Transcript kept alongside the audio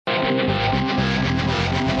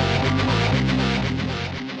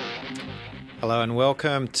Hello and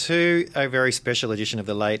welcome to a very special edition of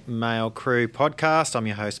the Late Mail Crew podcast. I'm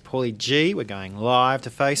your host, Paulie G. We're going live to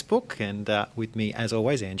Facebook, and with me, as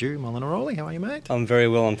always, Andrew Molinaroli. How are you, mate? I'm very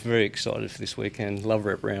well. I'm very excited for this weekend. Love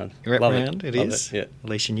Rep Round. Rep Love Round, it is. Yeah.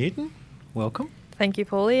 Alicia Newton, welcome. Thank you,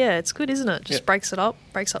 Paulie. Yeah, it's good, isn't it? Just breaks up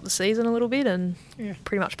the season a little bit, and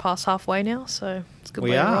pretty much past halfway now, so it's a good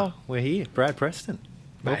way to roll. We're here. Brad Preston.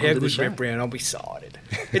 Mate, how good's Rep Round? I'll be excited.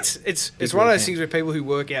 It's one of those things where people who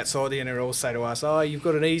work outside the NRL say to us, "Oh, you've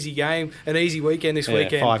got an easy game, an easy weekend this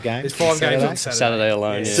weekend." 5 games. There's 5 games on Saturday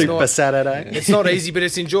alone. Yeah. Super Saturday. It's not easy, but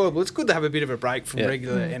it's enjoyable. It's good to have a bit of a break from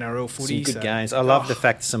regular NRL footy. Some good games. I love the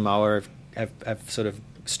fact Samoa have sort of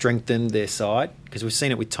strengthened their side, because we've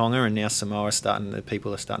seen it with Tonga, and now Samoa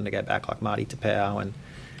people are starting to go back, like Marty Tapau, and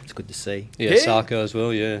it's good to see. Yeah, Sarko as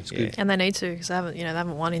well. Yeah, it's good. And they need to, because they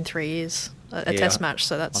haven't won in 3 years a test match,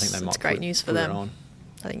 so that's great news for them.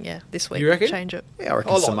 I think this week you reckon? Change it. Yeah, I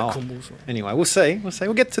reckon Samoa. Anyway, we'll see.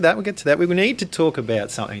 We'll get to that. We need to talk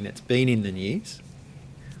about something that's been in the news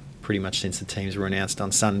pretty much since the teams were announced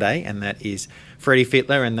on Sunday, and that is Freddie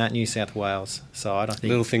Fittler and that New South Wales side. I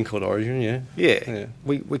think little thing called Origin. Yeah.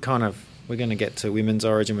 We're going to get to women's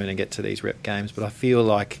Origin. We're going to get to these rep games, but I feel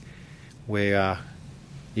like the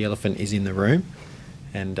elephant is in the room,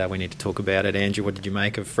 and we need to talk about it. Andrew, what did you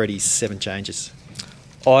make of Freddie's 7 changes?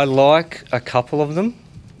 I like a couple of them.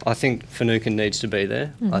 I think Finucane needs to be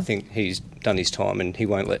there. Mm-hmm. I think he's done his time and he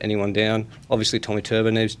won't let anyone down. Obviously, Tommy Turbo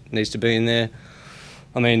needs to be in there.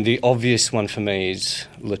 I mean, the obvious one for me is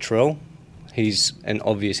Latrell. He's an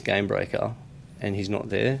obvious game breaker, and he's not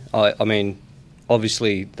there. I mean,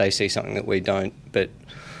 obviously they see something that we don't, but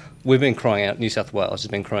we've been crying out, New South Wales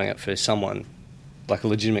has been crying out for someone like a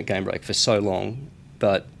legitimate game break for so long,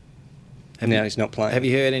 but now he's not playing. Have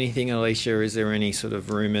you heard anything, Alicia? Is there any sort of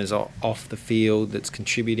rumours off the field that's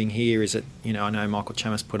contributing here? Is it, I know Michael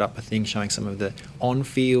Chamas put up a thing showing some of the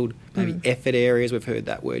on-field, maybe effort areas. We've heard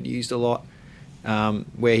that word used a lot,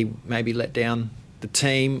 where he maybe let down the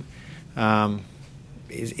team.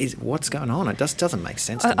 Is what's going on? It just doesn't make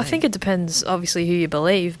sense to me. I think it depends, obviously, who you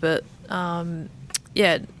believe, but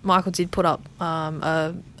Michael did put up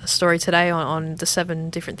a story today on the 7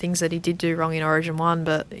 different things that he did do wrong in Origin 1,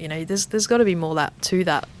 but there's got to be more to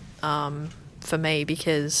that for me,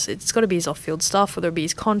 because it's got to be his off-field stuff, whether it be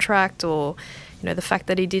his contract or the fact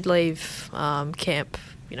that he did leave camp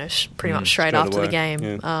pretty much straight after the game.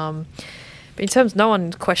 Yeah. But in terms, no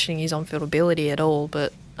one questioning his on-field ability at all,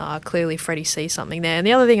 but clearly Freddie sees something there. And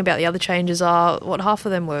the other thing about the other changes are, half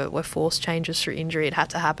of them were forced changes through injury. It had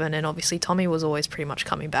to happen, and obviously Tommy was always pretty much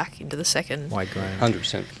coming back into the second. Wade Graham.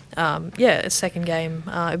 100%. Second game.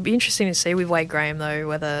 It'd be interesting to see with Wade Graham, though,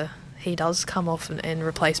 whether he does come off and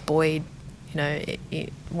replace Boyd,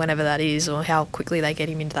 whenever that is, or how quickly they get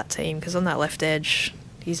him into that team, because on that left edge,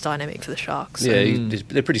 he's dynamic for the Sharks. So. Yeah,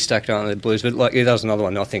 they're pretty stacked, aren't they, the Blues? But that was another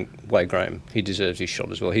one. I think Wade Graham, he deserves his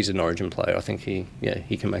shot as well. He's an Origin player. I think he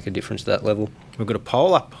can make a difference at that level. We've got a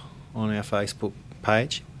poll up on our Facebook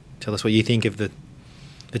page. Tell us what you think of the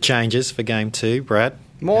changes for Game 2, Brad.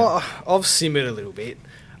 I've simmered a little bit.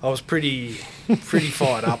 I was pretty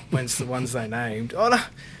fired up when it's the ones they named.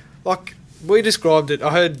 We described it, I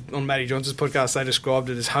heard on Matty Johnson's podcast, they described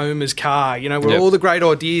it as Homer's car, where all the great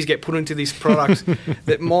ideas get put into this product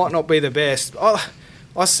that might not be the best.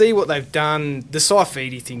 I see what they've done. The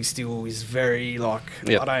Saifidi thing still is very,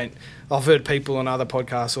 I've heard people on other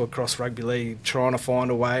podcasts or across rugby league trying to find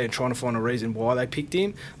a way and trying to find a reason why they picked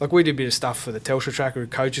him. We did a bit of stuff for the Telstra Tracker,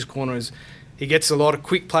 Coach's Corner. He gets a lot of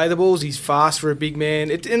quick play the balls. He's fast for a big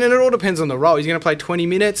man. And it all depends on the role. He's going to play 20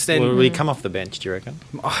 minutes. Then will he come off the bench, do you reckon?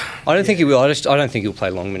 I don't think he will. I don't think he'll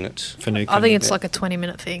play long minutes. Finucane. I think it's like a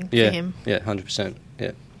 20-minute thing for him. Yeah, 100%.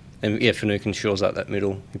 Yeah. And Finucane shores up that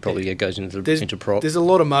middle. He probably goes into prop. There's a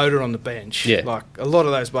lot of motor on the bench. Yeah. A lot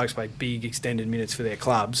of those blokes play big extended minutes for their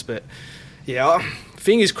clubs. But,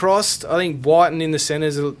 fingers crossed. I think Whiten in the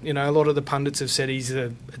centres, a lot of the pundits have said he's a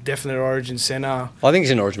definite Origin centre. I think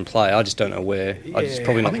he's an Origin player. I just don't know where. Yeah. I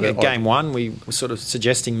think at Game 1 we were sort of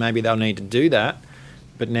suggesting maybe they'll need to do that.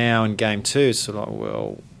 But now in Game 2, it's sort of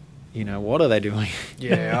what are they doing?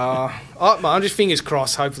 I'm just fingers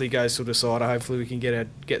crossed. Hopefully he goes to the side. Hopefully we can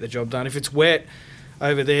get the job done. If it's wet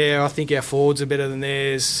over there, I think our forwards are better than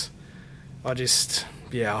theirs. I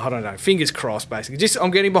don't know. Fingers crossed, basically.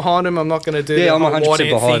 I'm getting behind him. I'm not going to do the I'm 100%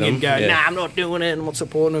 behind him and go, I'm not doing it. I'm not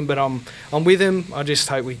supporting him, but I'm with him. I just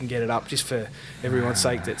hope we can get it up, just for everyone's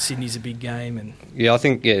sake, that Sydney's a big game. And I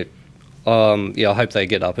think I hope they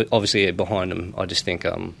get up. Obviously, behind them. I just think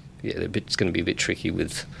it's going to be a bit tricky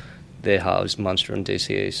with their halves, Munster and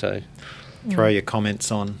DCE. So throw your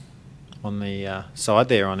comments on side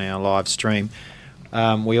there on our live stream.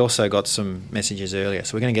 We also got some messages earlier,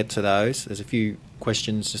 so we're going to get to those. There's a few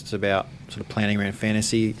questions just about sort of planning around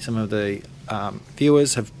fantasy. Some of the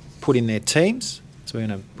viewers have put in their teams, so we're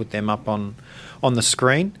going to put them up on the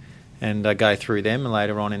screen and go through them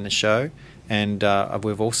later on in the show. And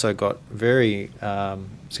we've also got it's going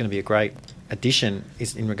to be a great addition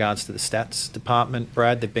is in regards to the stats department.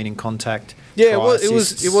 Brad, they've been in contact. Yeah,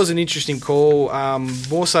 it was an interesting call,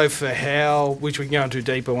 more so for how, which we can go into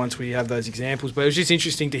deeper once we have those examples, but it was just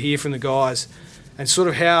interesting to hear from the guys and sort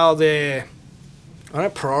of how their, I don't know,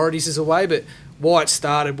 priorities is a way, but why it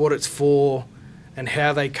started, what it's for, and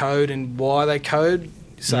how they code and why they code.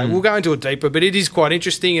 So we'll go into it deeper, but it is quite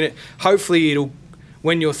interesting, and hopefully it'll,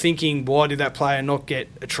 when you're thinking, why did that player not get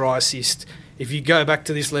a try assist, if you go back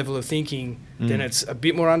to this level of thinking, then it's a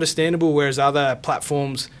bit more understandable, whereas other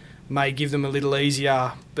platforms may give them a little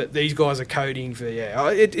easier, but these guys are coding for,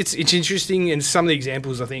 it's interesting, and some of the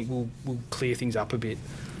examples I think will clear things up a bit.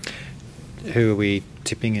 Who are we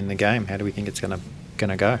tipping in the game? How do we think it's going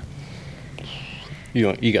to go?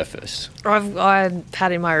 You go first. I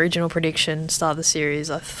had in my original prediction, start of the series,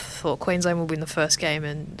 I thought Queensland would win the first game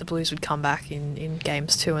and the Blues would come back in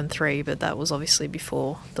games 2 and 3, but that was obviously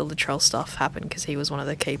before the Latrell stuff happened because he was one of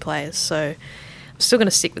the key players. So I'm still going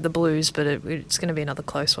to stick with the Blues, but it's going to be another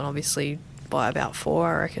close one, obviously, by about 4,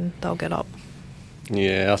 I reckon they'll get up.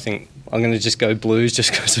 Yeah, I think I'm going to just go Blues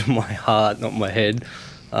just because of my heart, not my head.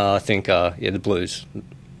 I think, the Blues,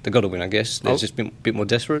 they've got to win, I guess. They're just a bit more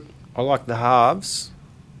desperate. I like the halves.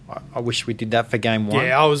 I wish we did that for game 1.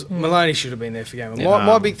 Yeah, Maloney should have been there for game 1.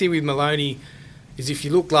 My big thing with Maloney is if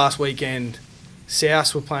you look last weekend,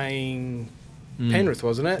 South were playing Penrith,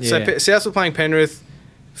 wasn't it? Yeah. So South were playing Penrith,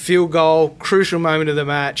 field goal, crucial moment of the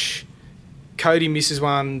match. Cody misses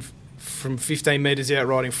one from 15 metres out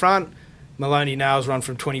right in front. Maloney nails run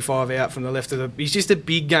from 25 out from the left of the... He's just a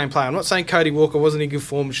big game player. I'm not saying Cody Walker wasn't in good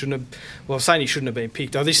form. I'm saying he shouldn't have been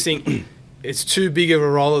picked. I just think it's too big of a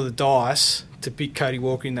roll of the dice to pick Cody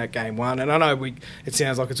Walker in that game 1. And I know it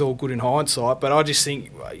sounds like it's all good in hindsight, but I just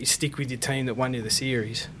think you stick with your team that won you the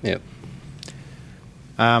series. Yep.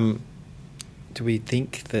 Do we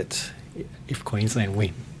think that if Queensland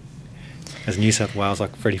win, as New South Wales,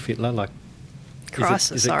 like Freddie Fittler, like...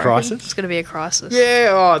 Crisis, Is it I crisis? reckon. It's going to be a crisis.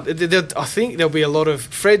 Yeah, I think there'll be a lot of...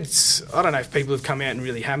 Fred's... I don't know if people have come out and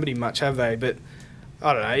really hammered him much, have they? But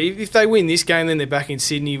I don't know. If they win this game, then they're back in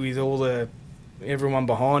Sydney with everyone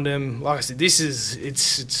behind them. Like I said, this is... It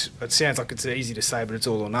sounds like it's easy to say, but it's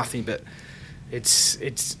all or nothing. But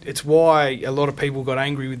it's why a lot of people got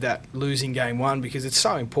angry with that losing game 1, because it's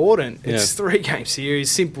so important. It's 3-game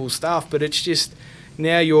series, simple stuff, but it's just...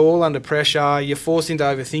 Now you're all under pressure. You're forced into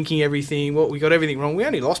overthinking everything. We got everything wrong. We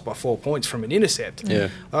only lost by 4 points from an intercept. Yeah,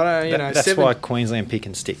 that's why Queensland pick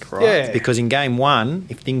and stick, right? Yeah. Because in game 1,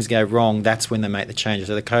 if things go wrong, that's when they make the changes.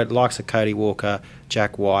 So the likes of Cody Walker,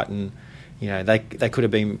 Jack White, and they could have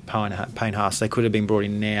been Payne Haas. They could have been brought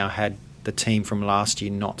in now had the team from last year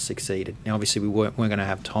not succeeded. Now, obviously, we weren't going to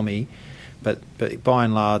have Tommy, but by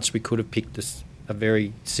and large, we could have picked a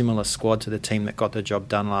very similar squad to the team that got the job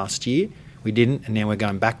done last year. We didn't, and now we're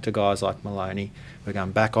going back to guys like Maloney. We're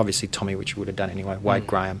going back, obviously, Tommy, which we would have done anyway, Wade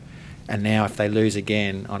Graham. And now if they lose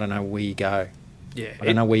again, I don't know where you go. Yeah, I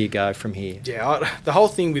don't know where you go from here. Yeah, the whole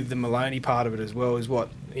thing with the Maloney part of it as well is what,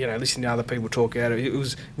 listening to other people talk out of it. It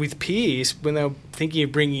was with Pearce, when they were thinking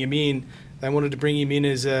of bringing him in, they wanted to bring him in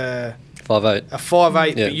as a 5'8". A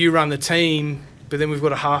 5'8", but you run the team, but then we've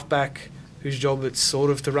got a halfback whose job it's sort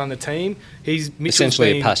of to run the team. Mitchell's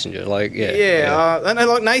essentially a passenger, I know,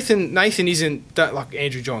 like Nathan isn't like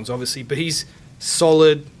Andrew Johns, obviously, but he's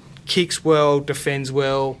solid, kicks well, defends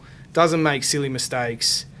well, doesn't make silly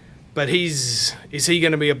mistakes. But is he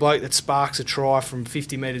going to be a bloke that sparks a try from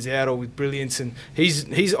 50 metres out or with brilliance? And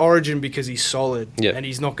he's Origin because he's solid, and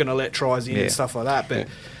he's not going to let tries in and stuff like that. But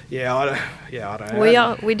I don't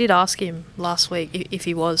know. We did ask him last week if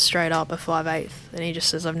he was straight up a 5'8", and he just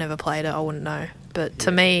says, "I've never played it, I wouldn't know." But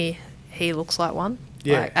to me, he looks like one.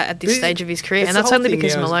 Yeah, like, at this stage of his career, and that's only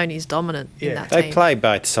because Maloney's dominant in that team. They play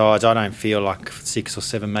both sides. I don't feel like 6 or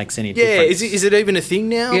 7 makes any difference. Yeah, is it even a thing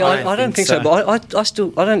now? Yeah, I don't think so. But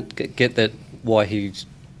I don't get that why he'd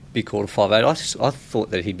be called a 5'8". I thought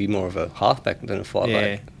that he'd be more of a halfback than a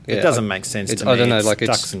 5'8". Yeah, it doesn't make sense to me. I don't know, it's like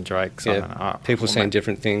ducks and drakes. Yeah, people saying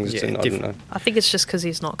different things. I don't know. I think it's just because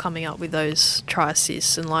he's not coming up with those try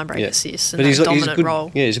assists and line break assists and but that dominant good,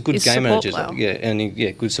 role. Yeah, he's a good game manager. Player. And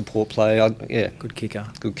good support player. Good kicker.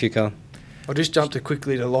 Good kicker. I'll just jump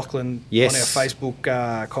quickly to Lachlan on our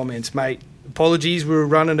Facebook comments, mate. Apologies, we were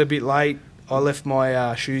running a bit late. I left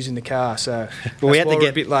my shoes in the car, so Well, we had that's why to we're get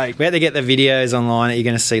a bit late. We had to get the videos online that you're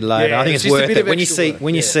going to see later. Yeah, I think it's it's just a worth bit it of when you extra see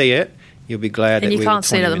work, yeah. see it. You'll be glad And that you we can't were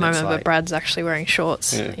see it 20 at the minutes moment, late. but Brad's actually wearing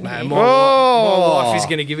shorts. Yeah. in Mate, here. my Oh. wife is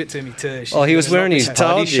going to give it to me too. She's Oh, he was gonna wearing knock his me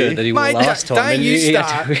party told you. shirt that he wore Mate, last time. don't and you he had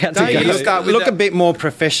start. we had to Don't go. you start with Look that. a bit more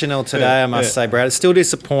professional today, I must say, Brad. Still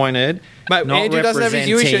disappointed. Mate, not Andrew doesn't have his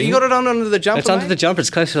Huey shirt. You got it on under the jumper, It's under mate? the jumper. It's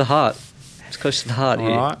close to the heart. It's close to the heart All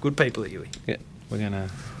here. right. Good people at Huey. Yeah. We're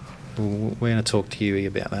gonna talk to Huey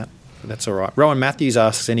about that. But that's all right. Rowan Matthews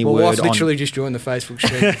asks any My word wife on. literally just joined the Facebook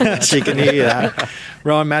stream. She can hear that.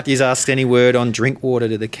 Rowan Matthews asks any word on Drinkwater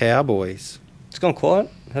to the Cowboys. It's gone quiet,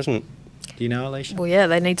 hasn't it? Do you know, Alicia? Well, yeah,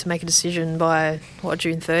 they need to make a decision by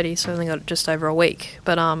June 30, so they got just over a week.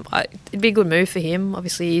 But it'd be a good move for him.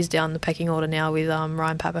 Obviously, he's down the pecking order now with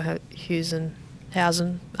Ryan Pappenhausen.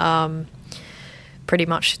 Pretty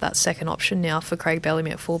much that second option now for Craig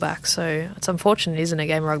Bellamy at fullback. So it's unfortunate, isn't it? A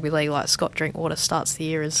game of rugby league like Scott Drinkwater starts the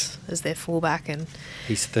year as their fullback and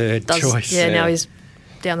His third does choice. now he's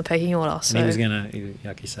down the pecking order. So And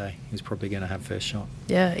like you say, he was probably gonna have first shot.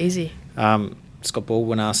 yeah, easy. Scott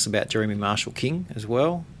Baldwin asks about Jeremy Marshall King as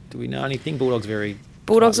well. Do we know anything? Bulldogs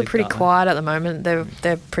Bulldogs are tight-lipped, pretty aren't they? quiet at the moment.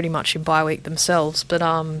 They're pretty much in bye week themselves. But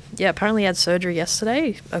apparently he had surgery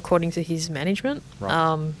yesterday, according to his management.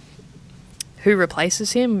 Right. Who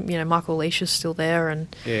replaces him? You know, Michael Leisha's still there,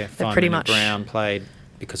 and Yeah, they're pretty Feynman much Brown played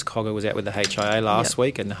because Cogger was out with the HIA last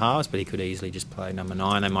week in the halves, but he could easily just play number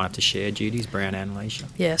 9. They might have to share duties, Brown and Leisha.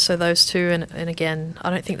 yeah. So those two, and again,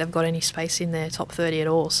 I don't think they've got any space in their top 30 at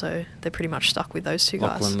all. So they're pretty much stuck with those two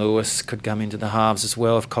guys. Lachlan Lewis could come into the halves as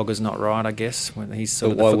well if Cogger's not right, I guess. When he's sort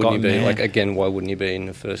But of the why wouldn't you forgotten be? man. Like, again, why wouldn't you be in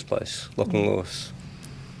the first place? Lachlan Lewis.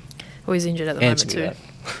 Well, he's injured at the Answer me moment too.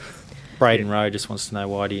 that. Braden Rowe just wants to know,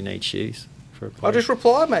 why do you need shoes for a I player? just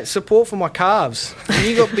replied, mate. Support for my calves. When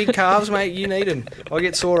you got big calves, mate, you need them. I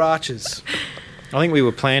get sore arches. I think we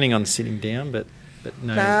were planning on sitting down, but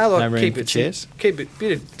no, no room keep for it chairs. Keep it.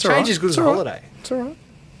 Bit of It's all change right. as good It's as a all right. holiday. It's all right.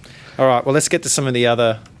 All right, well, let's get to some of the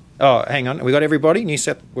other... Oh, hang on. We got everybody?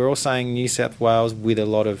 We're all saying New South Wales with a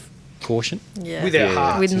lot of caution. Yeah, With our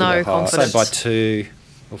hearts. with with no our hearts. So confidence. by 2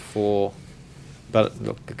 or 4. But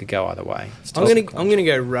look, it could go either way. It's I'm toss-up gonna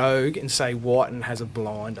go rogue and say Whiten has a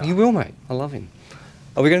blinder. You will, mate. I love him.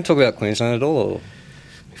 Are we going to talk about Queensland at all? Or?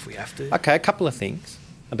 If we have to. Okay, a couple of things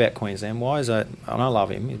about Queensland. Why is it... And I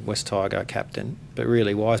love him, he's West Tiger captain, but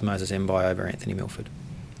really, why is Moses Mbai over Anthony Milford?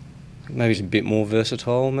 Maybe he's a bit more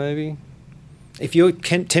versatile, maybe. If you're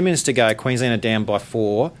 10 minutes to go, Queensland are down by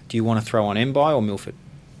 4, do you want to throw on Mbai or Milford?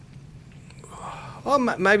 Oh,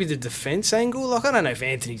 maybe the defence angle. Like, I don't know if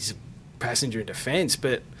Anthony's a passenger in defence,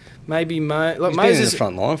 but maybe He's been in the Moses.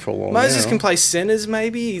 front line for a while Moses now. can play centres.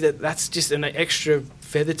 Maybe that's just an extra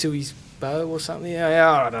feather to his bow or something.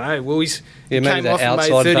 Yeah, I don't know. Well, he maybe came the off and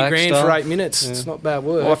made outside 30 back grand for stuff. 8 minutes. Yeah. It's not bad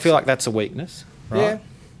work. Well, I feel like that's a weakness, right? Yeah.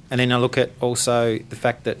 And then I look at also the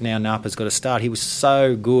fact that now Napa's got a start. He was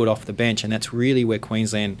so good off the bench, and that's really where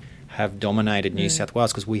Queensland have dominated New South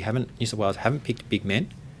Wales, because New South Wales haven't picked big men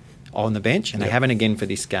on the bench, and they haven't again for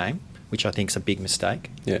this game, which I think is a big mistake.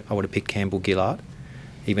 Yeah. I would have picked Campbell Gillard,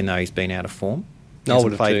 even though he's been out of form. He I hasn't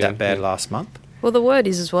would have played too, that bad yeah. last month. Well, the word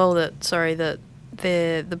is as well that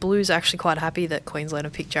the Blues are actually quite happy that Queensland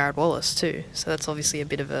have picked Jared Wallace too. So that's obviously a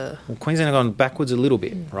bit of a Well, Queensland have gone backwards a little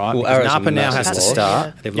bit, right? Well, Because Arrow's a Napa now has massive to loss. start.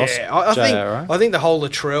 Yeah. They've lost I Jai think the whole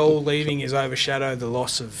Latrell leaving has overshadowed the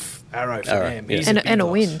loss of Arrow for Arrow, them. yeah. He's and big a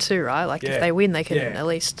loss. win too, right? Like Yeah. if they win, they can Yeah. at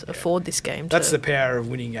least afford this game. That's to, the power of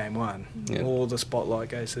winning game one. Yeah. All the spotlight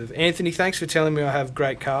goes to Anthony. Thanks for telling me I have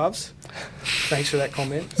great calves. Thanks for that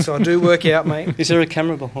comment. So I do work out, mate. Is there a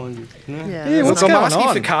camera behind you? No? Yeah. Yeah, what's Look, I'm going asking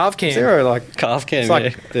on? for calf cam. Zero, like Calf cam, it's yeah.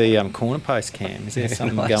 like the corner post cam. Is there Yeah,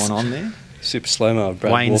 something nice. going on there? Super slow-mo of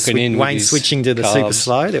Brad Wayne walking in with Wayne his switching to the super calves.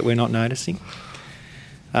 slow that we're not noticing.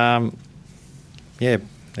 Yeah,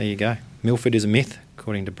 there you go. Milford is a myth,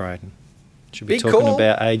 according to Braden. Should be Big talking call.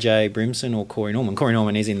 about AJ Brimson or Corey Norman. Corey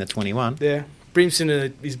Norman is in the 21. Yeah. Brimson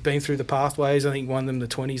has been through the pathways. I think won them the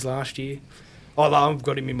 20s last year. I've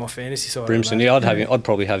got him in my fantasy side. Brimson, yeah, I'd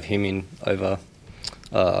probably have him in over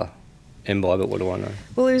Mbai, but what do I know?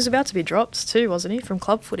 Well, he was about to be dropped too, wasn't he, from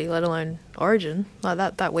club footy, let alone Origin.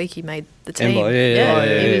 Like that week he made the team. Mbai, yeah.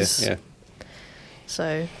 he was. yeah.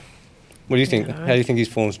 So What do you think? Yeah. How do you think his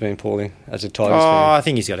form's been, Paulie, as a Tigers Oh, fan? I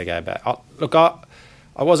think he's got to go back. Look,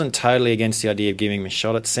 I wasn't totally against the idea of giving him a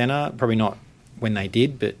shot at centre. Probably not when they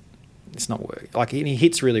did, but it's not work. Like he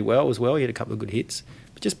hits really well as well. He had a couple of good hits,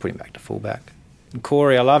 but just put him back to fullback. And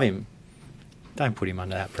Corey, I love him. Don't put him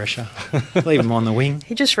under that pressure. Leave him on the wing.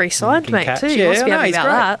 he just re-signed, Can mate, catch. too. He Yeah, must be I know, happy he's about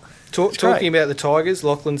great. that. great. Talking about the Tigers,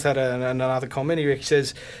 Lachlan's had another comment. He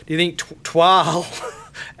says, do you think Twal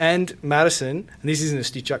and Madison, and this isn't a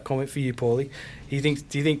stitch-up comment for you, Paulie, do you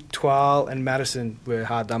think Twal and Madison were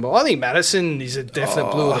hard done by? I think Madison is a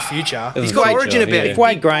definite blue of the future. He's got origin about If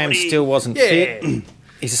Wade Graham still wasn't fit,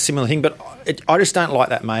 it's a similar thing. But I just don't like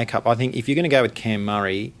that makeup. I think if you're going to go with Cam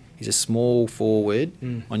Murray, he's a small forward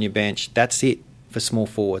on your bench. That's it for small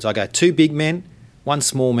forwards. I go 2 big men, 1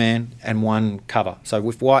 small man, and 1 cover. So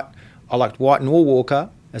with White, I liked White or Walker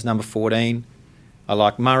as number 14. I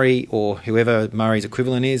like Murray or whoever Murray's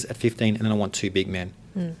equivalent is at 15, and then I want 2 big men.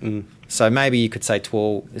 So maybe you could say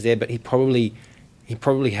Twal is there, but he probably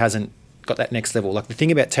hasn't got that next level. Like the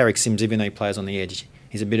thing about Tariq Sims, even though he plays on the edge,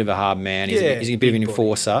 he's a bit of a hard man. He's a bit of an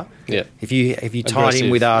enforcer. Yeah. If you tied him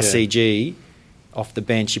with RCG off the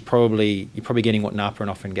bench, you're probably getting what Napa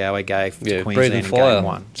and Offengawe gave to Queensland in game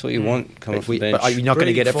 1. That's what you want coming off the bench. But you're not going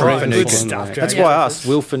to get it from Finucane. That's why I asked,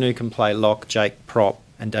 will Finucane play lock, Jake prop,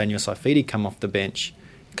 and Daniel Saifiti come off the bench?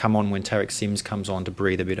 Come on when Tariq Sims comes on to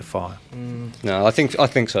breathe a bit of fire. No, I think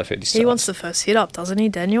Saifiti. He wants the first hit up, doesn't he,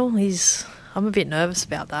 Daniel? I'm a bit nervous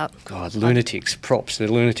about that. God, lunatics, props, they're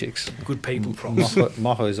lunatics. Good people, props.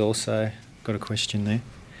 Moho's also got a question there.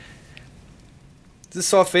 The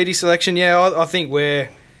Saifiti selection, I think we're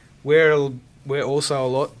also a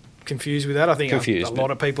lot confused with that. I think a lot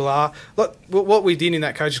of people are. Look, what we did in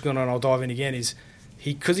that coach's corner, and I'll dive in again, is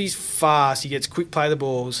because he's fast, he gets quick play the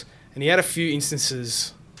balls, and he had a few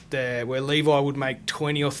instances there where Levi would make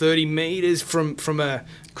 20 or 30 metres from a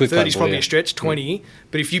quick 30's probably a stretch, 20.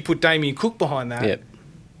 But if you put Damien Cook behind that,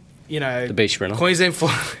 the beach sprinter. Queensland,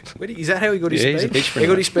 is that how he got his speed? He's a beach sprinter.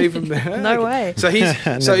 He got his speed from there. No way. So he's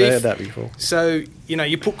never heard that before. So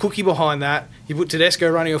you put Cookie behind that. You put Tedesco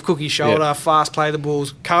running off Cookie's shoulder, fast play the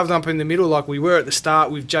balls, carved up in the middle like we were at the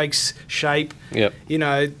start with Jake's shape. Yep.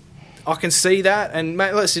 I can see that, and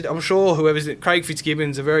mate, I'm sure Craig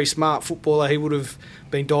Fitzgibbon's a very smart footballer. He would have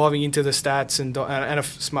been diving into the stats and a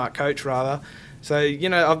smart coach rather. So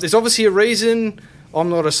there's obviously a reason. I'm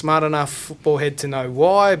not a smart enough football head to know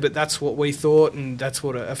why, but that's what we thought, and that's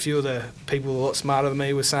what a few of the people a lot smarter than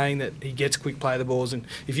me were saying, that he gets quick play the balls, and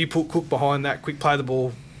if you put Cook behind that, quick play the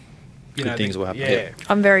ball, good things will happen. Yeah.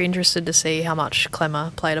 I'm very interested to see how much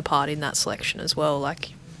Clemmer played a part in that selection as well.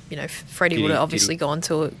 Like, Freddie would have obviously gone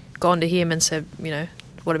to him and said,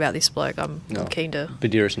 what about this bloke? I'm keen to...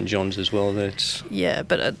 Badiris and Johns as well. Yeah,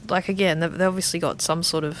 but again, they've obviously got some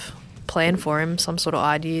sort of plan for him, some sort of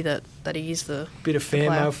idea that he is the bit of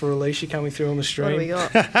fan mail for Alicia coming through on the stream. What do we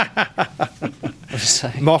got?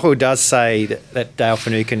 Moho does say that Dale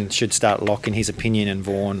Finucane should start lock in his opinion, and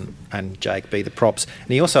Vaughan and Jake be the props. And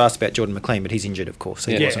he also asked about Jordan McLean, but he's injured, of course.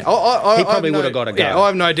 So he probably would have got a go. Yeah, I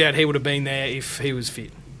have no doubt he would have been there if he was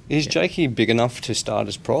fit. Is Jakey big enough to start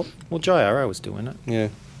as prop? Well, Joe Arrow was doing it. Yeah.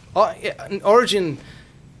 Origin,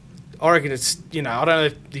 I reckon it's, I don't know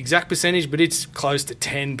the exact percentage, but it's close to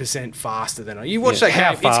 10% faster than you watch that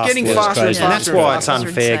game. It's getting faster and faster. And that's why it's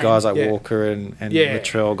unfair insane. guys like Walker and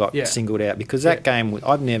Latrell got singled out, because that game,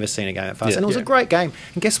 I've never seen a game that fast. And it was a great game.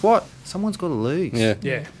 And guess what? Someone's got to lose.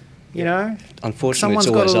 Yeah. Unfortunately, someone's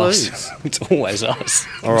it's always got to us. lose. It's always us.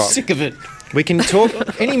 All right. I'm sick of it. We can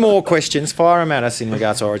talk any more questions, fire them at us in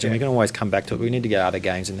regards to Origin. We can always come back to it. We need to get other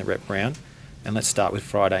games in the rep round. And let's start with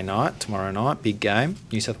Friday night, tomorrow night, big game.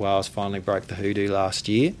 New South Wales finally broke the hoodoo last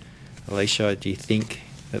year. Alicia, do you think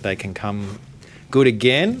that they can come good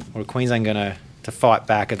again? Or are Queensland going to fight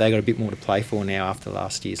back? Have they got a bit more to play for now after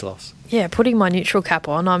last year's loss? Yeah, putting my neutral cap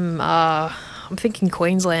on, I'm thinking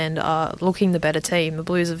Queensland are looking the better team. The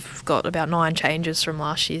Blues have got about 9 changes from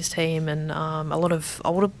last year's team, and a lot of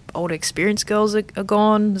older experienced girls are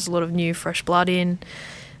gone. There's a lot of new, fresh blood in.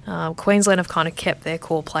 Queensland have kind of kept their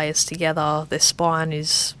core players together. Their spine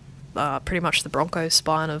is pretty much the Broncos'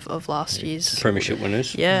 spine of last year's Premiership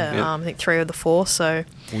winners. Yeah, I think 3 of the 4. So,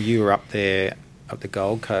 well, you were up there at the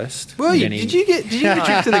Gold Coast. Well, did you get a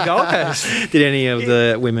trip to the Gold Coast? Did any of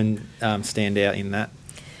the women stand out in that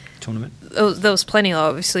tournament? There was plenty.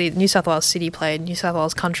 Obviously, New South Wales City played New South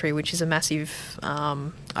Wales Country, which is a massive,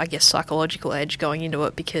 psychological edge going into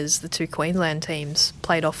it, because the 2 Queensland teams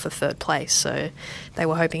played off for 3rd place. So they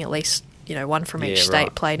were hoping at least one from each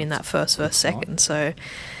state played in that first versus second. So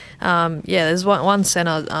there's one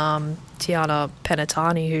centre, Tiana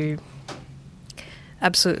Penatani, who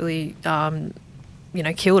absolutely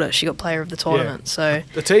killed it. She got player of the tournament. So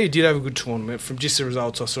I tell you, did have a good tournament from just the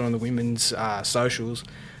results I saw on the women's socials.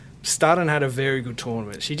 Studden had a very good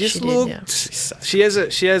tournament. She looked. She has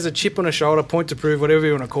a chip on her shoulder, point to prove, whatever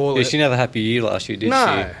you want to call it. She didn't have a happy year last year, did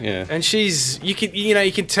she? Yeah. And you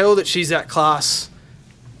can tell that she's that class,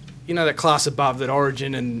 that class above that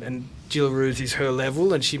Origin and Jill Ruth is her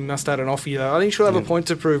level, and she must have an off year. I think she'll have a point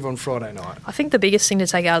to prove on Friday night. I think the biggest thing to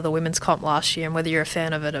take out of the women's comp last year, and whether you're a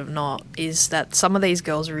fan of it or not, is that some of these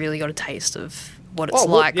girls really got a taste of what it's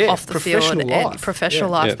like off the field and professional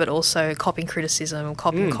life, but also copping criticism,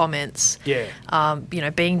 copping comments.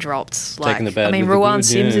 Being dropped. Like, taking the bad. Rowan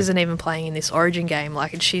Sims isn't even playing in this Origin game.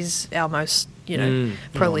 Like, and she's our most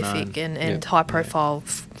prolific and high profile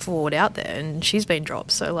forward out there, and she's been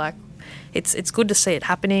dropped. So like, it's good to see it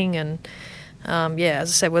happening. And as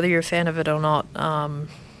I said, whether you're a fan of it or not,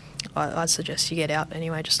 I'd suggest you get out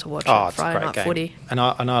anyway just to watch Friday night footy. And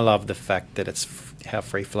I love the fact that it's how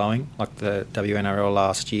free flowing, like the WNRL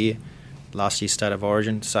last year's State of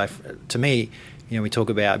Origin. So to me, we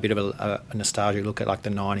talk about a bit of a nostalgia look at like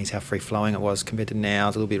the 90s, how free flowing it was compared to now.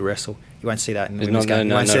 It's a little bit of wrestle. You won't see that in the women's game.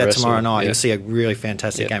 You won't see that tomorrow night. You'll see a really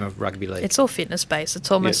fantastic game of rugby league. It's all fitness based.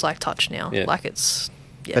 It's almost like touch now. Like it's.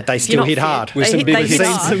 Yeah. But they still hit hard. With some big hits.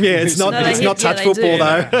 It's not touch football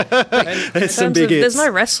though. There's some big hits. There's no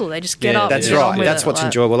wrestle. They just get up. That's right. That's what's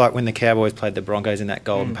enjoyable. Like when the Cowboys played the Broncos in that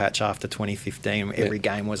golden patch after 2015, every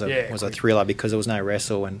game was a thriller because there was no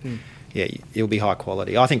wrestle, and it'll be high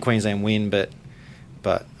quality. I think Queensland win, but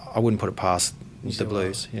I wouldn't put it past the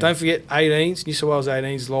Blues. Yeah. Don't forget 18s, New South Wales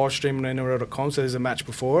 18s live stream on NRL.com. So there's a match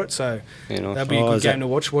before it. So that'll be a good game to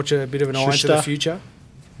watch. Watch a bit of an eye into the future.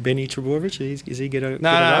 Benny Trebojevic, is he going to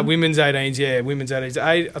No, women's 18s, women's 18s.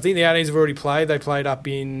 I think the 18s have already played. They played up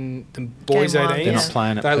in the boys' 18s. They're not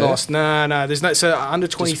playing it. They lost. No, there's no. So under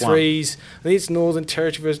 23s, I think it's Northern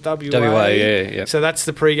Territory versus WA. So that's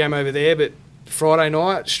the pre-game over there. But Friday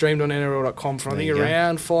night, streamed on NRL.com for I think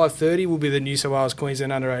around 5:30 will be the New South Wales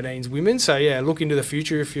Queensland under 18s women. So look into the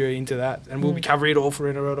future if you're into that, and we'll be covering it all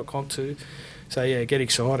for NRL.com too. So get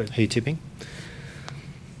excited. Who you tipping?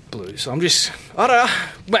 Blues. I don't know.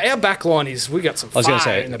 But our back line we got some fire. I was going to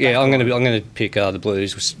say, I'm going to pick the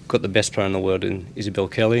Blues. We've got the best player in the world in Isabel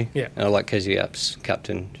Kelly. Yeah. And I like Kezia Apps,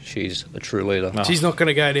 captain. She's a true leader. Oh. She's not going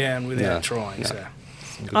to go down without trying. No. So.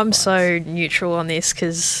 I'm so neutral on this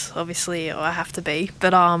because obviously I have to be.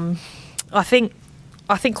 But I think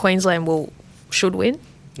Queensland should win.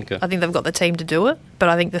 Okay. I think they've got the team to do it. But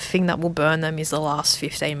I think the thing that will burn them is the last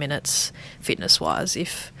 15 minutes fitness-wise.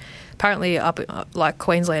 If apparently like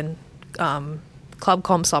Queensland club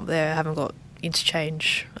comps up there haven't got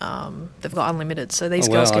interchange. They've got unlimited, so these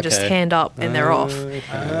girls can just hand up and they're off.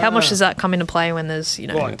 How much does that come into play when there's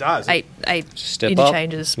it does. eight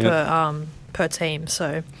interchanges per team?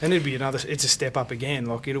 So and it'd be it's a step up again.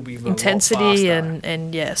 Like it'll be intensity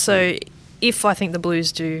and So if I think the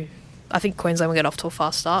Blues do, I think Queensland will get off to a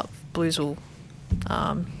fast start. Blues will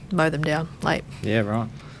mow them down late. Yeah, right.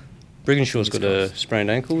 Brigginshaw's got a sprained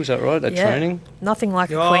ankle, is that right, at training? Nothing like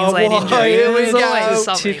a Queensland injury. There's always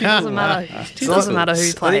something. It doesn't matter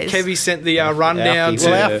who plays. I think Kevy sent the rundown.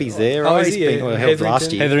 Alfie's there. He's been helped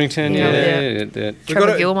last year. Hetherington,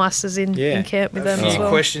 Trevor Gilmeister's in camp with them as well.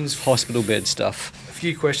 Hospital bed stuff. A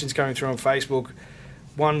few questions coming through on Facebook.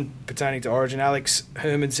 One pertaining to Origin. Alex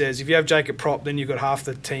Herman says, if you have Jacob Prop, then you've got half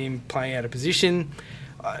the team playing out of position.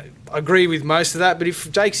 I agree with most of that, but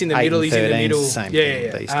if Jake's in the middle, he's in the middle. Same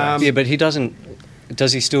thing these days. But he doesn't.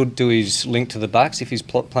 Does he still do his link to the backs if he's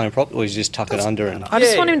playing prop, or he's just tuck it under? And I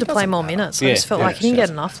just want him to play more minutes. I just felt like he didn't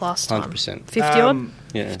get enough last time. 100%. 50 odd?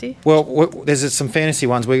 Yeah. 50? Well, there's some fantasy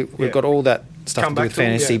ones. We've got all that stuff to do with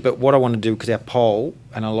fantasy, but what I want to do, because our poll,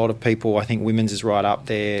 and a lot of people, I think women's is right up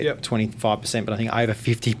there, 25%, but I think over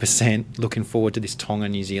 50% looking forward to this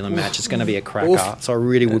Tonga-New Zealand match. It's going to be a cracker. So I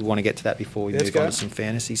really would want to get to that before we move on to some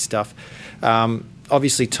fantasy stuff.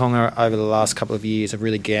 Obviously, Tonga over the last couple of years have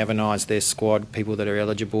really galvanised their squad. People that are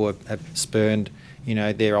eligible have spurned,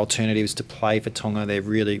 their alternatives to play for Tonga. They're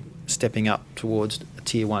really stepping up towards a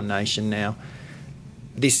Tier 1 nation now.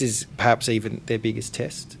 This is perhaps even their biggest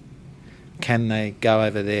test. Can they go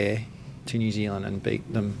over there to New Zealand and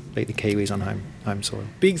beat the Kiwis on home soil?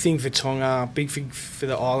 Big thing for Tonga, big thing for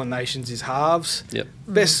the island nations is halves. Yep.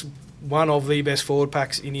 One of the best forward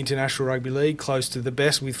packs in international rugby league, close to the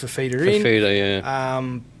best with Fafita in.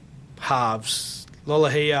 Fafita, halves.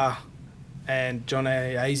 Lolahia and John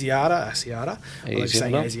Asiata. I like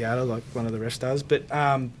saying Asiata like one of the refs does. But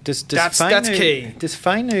that's key. Does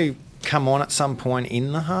Fainu come on at some point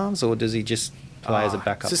in the halves, or does he just play as a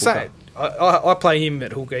backup hooker? I play him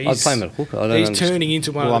at hooker. I'd play him at hooker. He's turning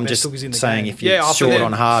into one of the best hookers in the game. I'm just saying, if you're short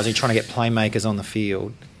on halves, you're trying to get playmakers on the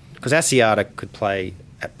field. Because Asiata could play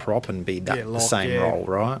at prop and be the same role,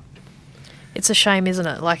 right? It's a shame, isn't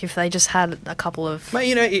it? Like if they just had a couple of...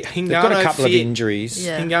 Mate, they've got a couple of injuries.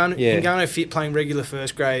 Yeah. Hingano fit playing regular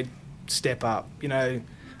first grade, step up.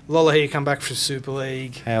 Lolahia come back from Super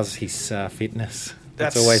League. How's his fitness?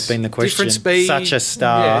 That's always been the question. Different speed. Such a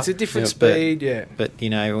star. Yeah, it's a different speed, yeah. But, you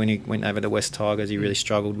know, when he went over to West Tigers, he really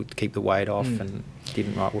struggled to keep the weight off and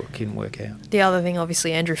didn't work out. The other thing,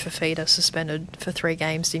 obviously, Andrew Fafita suspended for 3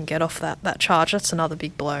 games, didn't get off that charge. That's another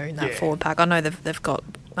big blow in that forward pack. I know they've got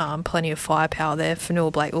plenty of firepower there.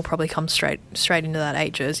 Fanua Blake will probably come straight into that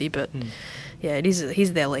 8 jersey, but yeah,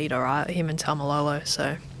 he's their leader, right? Him and Tamalolo.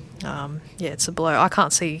 So yeah, it's a blow. I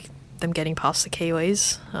can't see them getting past the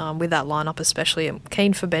Kiwis with that lineup, especially. I'm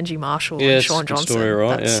keen for Benji Marshall and Sean Johnson. Story,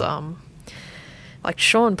 right? That's like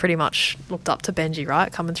Sean pretty much looked up to Benji,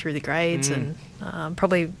 right, coming through the grades, and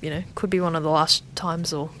probably, you know, could be one of the last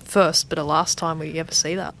times, or first, but a last time we ever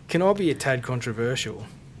see that. Can I be a tad controversial?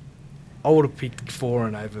 I would have picked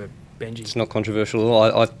Foran over Benji. It's not controversial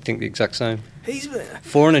at all. I think the exact same. He's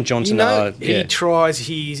Foran and Johnson are. He tries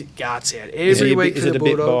his guts out every week for the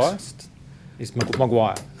Bulldogs. Is it a bit biased? Is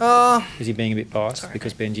Maguire? Is he being a bit biased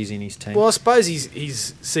because Benji's in his team? Well, I suppose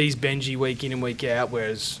he's sees Benji week in and week out,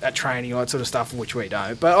 whereas at training, all that sort of stuff, which we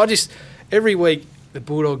don't. But I just, every week the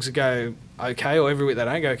Bulldogs go okay, or every week they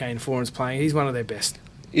don't go okay and Foran's playing, he's one of their best.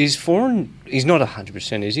 Is Foran, he's not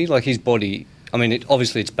 100%, is he? Like his body, I mean,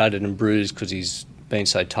 obviously it's battered and bruised because he's been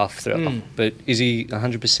so tough throughout, but is he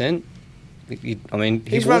 100%? I mean,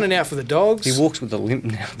 he's running out for the Dogs. He walks with a limp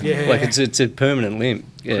now. Yeah. Like it's a permanent limp.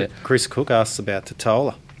 Yeah. Chris Cook asks about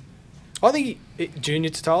Totola. I think Junior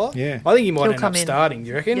Totola. Yeah. I think he might He'll end come up in. starting. Do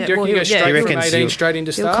you reckon? Yeah, Do you reckon he goes straight from 18 straight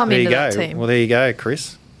into he'll start? come There you into go. that team. Well, there you go,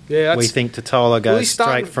 Chris. Yeah, we think Totola goes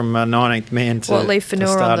straight from 19th man to leave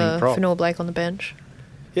starting Fanua Blake on the bench.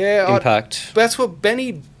 Yeah, impact. That's what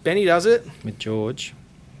Benny does it. With George.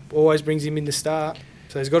 Always brings him in to start.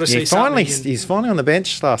 So he's got to see He's finally on the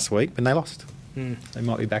bench last week, but they lost. They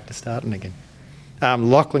might be back to starting again.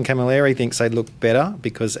 Lachlan Camilleri thinks they'd look better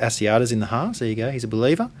because Asiata's in the halves. There you go. He's a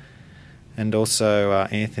believer. And also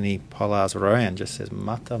Anthony Polars-Rowan just says,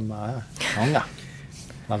 Mata Maya Tonga.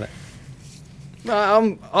 Love it.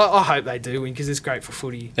 I hope they do win because it's great for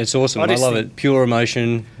footy. It's awesome. I love it. Pure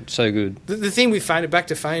emotion. So good. The thing with Fainu, back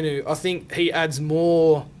to Fainu, I think he adds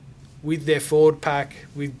more with their forward pack,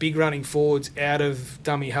 with big running forwards out of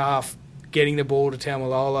dummy half, getting the ball to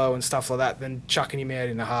Taumalolo and stuff like that, than chucking him out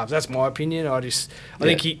in the halves. That's my opinion. I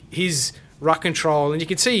think his ruck control, and you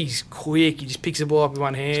can see he's quick. He just picks the ball up with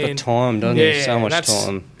one hand. He's got time, doesn't he? So much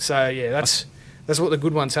time. So yeah, that's what the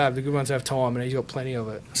good ones have. The good ones have time, and he's got plenty of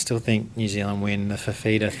it. I still think New Zealand win. The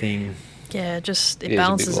Fafita thing. Yeah, it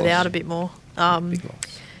balances it out a bit more.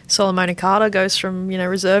 Solomon Carter goes from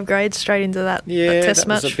reserve grade straight into that test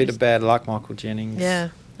match. Yeah, that was a bit of bad luck, Michael Jennings. Yeah.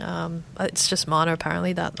 It's just minor,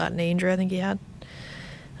 apparently, that knee injury I think he had.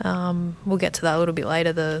 We'll get to that a little bit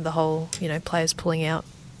later, the whole, players pulling out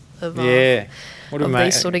of,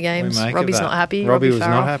 these sort of games. Robbie's not happy. Robbie was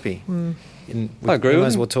not happy. I agree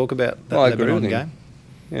with him. We'll talk about that I agree with him. game.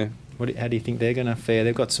 Yeah. How do you think they're going to fare?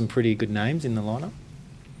 They've got some pretty good names in the lineup.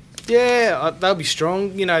 Yeah, they'll be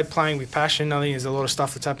strong, playing with passion. I think there's a lot of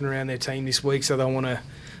stuff that's happened around their team this week, so they'll want to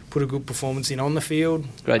put a good performance in on the field.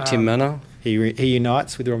 Great Tim Manor. He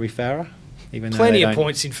unites with Robbie Farah. Plenty of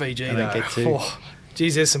points in Fiji, though. Oh,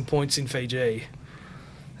 geez, there's some points in Fiji.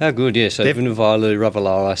 How good, yeah. So Vunivalu,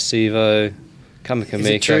 Ravalawa, Sivo, Kamakamika, Is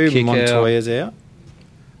it true Kikau. Montoya's out?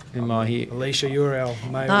 Alicia Uriel.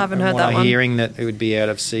 No, I haven't heard that one. Hearing that it would be out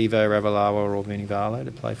of Sivo, Ravalawa or Vunivalu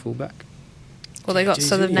to play fullback. Well,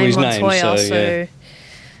 they've named Montoya, so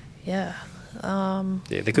yeah.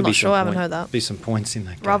 There could be I haven't heard that. Be some points in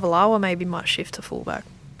that game. Ravalawa maybe might shift to fullback.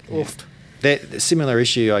 Yeah. Similar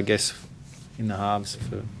issue, I guess, in the halves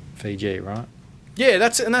for Fiji, right? Yeah,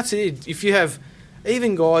 that's it. If you have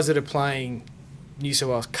even guys that are playing New South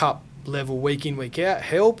Wales Cup level week in, week out,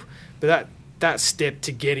 help. But that step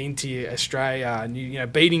to get into Australia,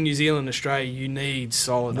 and beating New Zealand and Australia, you need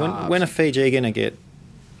solid halves. When are Fiji going to get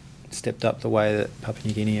stepped up the way that Papua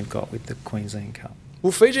New Guinea have got with the Queensland Cup?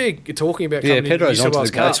 Well, Fiji are talking about coming to New South Wales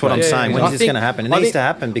Cup. That's what I'm saying. When is this going to happen? It needs to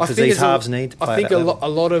happen because these halves need to play. I think a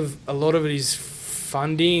lot of it is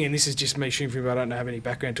funding, and this is just me shooting from. I don't have any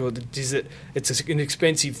background to it. Is that it's an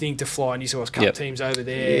expensive thing to fly New South Wales Cup teams over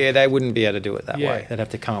there? Yeah, they wouldn't be able to do it that way. They'd have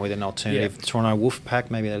to come up with an alternative. Toronto Wolfpack,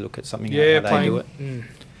 maybe they look at something how they do it.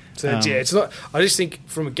 So it's not. I just think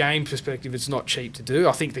from a game perspective, it's not cheap to do.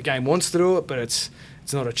 I think the game wants to do it, but it's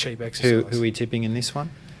not a cheap exercise. Who are we tipping in this one?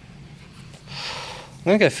 I'm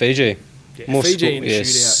going to go Fiji. Yeah, Fiji in a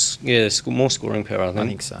shootout. Yeah, more scoring power, I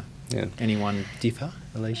think. So. Yeah. Anyone differ,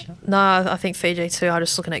 Alicia? No, I think Fiji too. I'm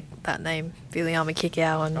just looking at that name, Viliama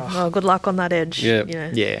Kikau, and good luck on that edge. Yeah.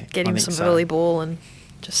 Get him some early ball and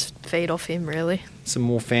just feed off him, really. Some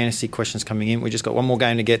more fantasy questions coming in. We just got one more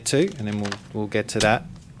game to get to, and then we'll get to that.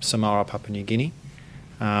 Samoa, Papua New Guinea.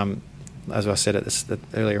 as I said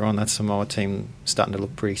earlier on, that Samoa team starting to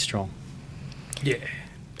look pretty strong. Yeah.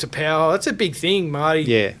 To power, that's a big thing, Marty.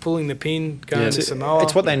 Yeah. Pulling the pin, going to Samoa.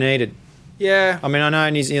 It's what they needed. Yeah. I mean, I know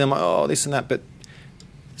New Zealand, this and that, but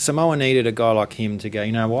Samoa needed a guy like him to go,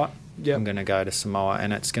 you know what? Yep. I'm going to go to Samoa,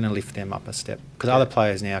 and it's going to lift them up a step. Because other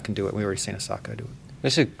players now can do it. We've already seen Asako do it.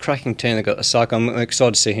 It's a cracking team. They've got Asako. I'm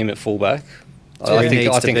excited to see him at fullback. With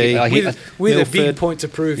a big point to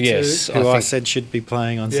prove yes, too. Who I said should be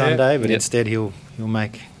playing on Sunday, but instead he'll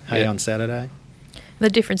make hay on Saturday. The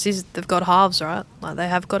difference is they've got halves, right? Like they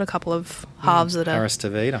have got a couple of halves that are... Harris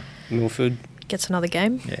Tavita. Milford. Gets another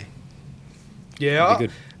game. Yeah. Yeah,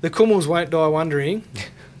 the Kummels won't die wondering.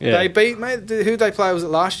 Yeah. They beat, mate, who they play? Was it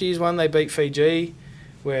last year's one? They beat Fiji,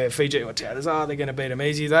 where Fiji were touted as, they're going to beat them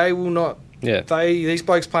easy. They will not. Yeah. These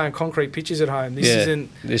blokes play on concrete pitches at home.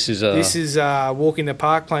 This is walking the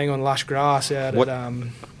park playing on lush grass out at...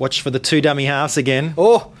 Watch for the 2 dummy halves again.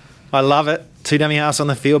 Oh! I love it. 2 dummy halves on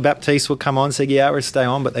the field. Baptiste will come on, Seguiara will stay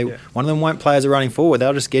on, but one of them won't play as a running forward.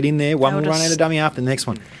 They'll just get in there. One will run out of dummy half, the next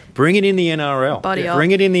one. Bring it in the NRL.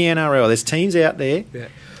 Bring it in the NRL. There's teams out there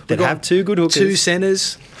that have 2 good hookers. 2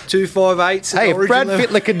 centres, 2 5'8s. Hey, if Brad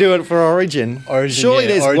Fittler could do it for Origin, surely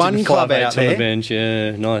there's one club out there. On the bench,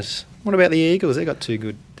 yeah, nice. What about the Eagles? They've got 2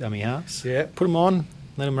 good dummy halves. Yeah. Put them on,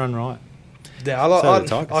 let them run right. Yeah,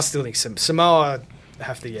 I still think Samoa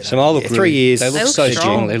have to get Samoa look 3 years. They look so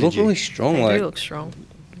strong. They look really strong. They do look strong.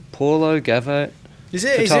 Paulo, Gavo,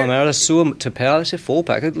 Talamara, Sua, Tapau, that's their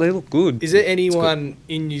fullback. They look good. Is there anyone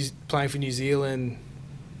playing for New Zealand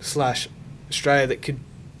 / Australia that could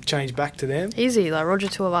change back to them? Easy, like Roger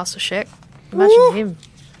Tuivasa-Sheck. Imagine him.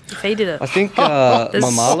 If he did it. I think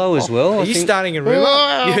Mamalo as well. Are you starting a rumour?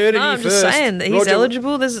 You heard it here I'm first. just saying that he's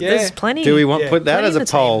eligible. There's plenty. Do we want put that Plenty as in a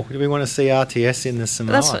the poll? Do we want to see RTS in the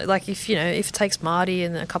Samoa? That's what, like if it takes Marty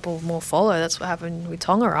and a couple more follow. That's what happened with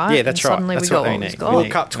Tonga, right? Yeah, that's and right. Suddenly That's we got what what we we've need. got.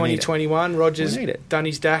 World Cup 2021. Rogers We need it. done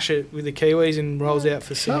his dash with the Kiwis and rolls out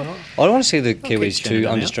for Samoa. I don't want to see the Kiwis too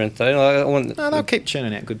under strength though. No, they'll keep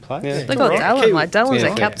churning out good players. Yeah. They got Dallin. Like Dallin's Yeah.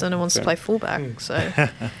 their captain and wants to play fullback. So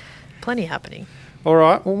plenty happening. All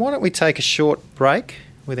right. Well, why don't we take a short break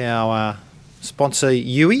with our sponsor,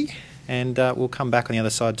 Yui, and we'll come back on the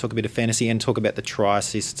other side, talk a bit of fantasy and talk about the try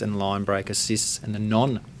assists and line break assists and the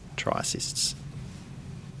non-try assists.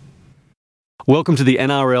 Welcome to the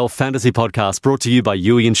NRL Fantasy Podcast, brought to you by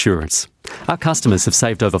Yui Insurance. Our customers have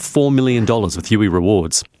saved over $4 million with Yui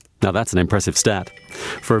Rewards. Now that's an impressive stat.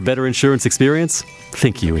 For a better insurance experience,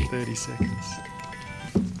 think Yui. 30 seconds.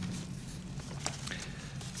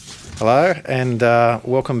 Hello, and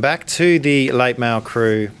welcome back to the Late Mail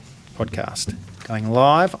Crew podcast, going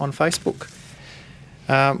live on Facebook.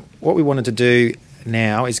 What we wanted to do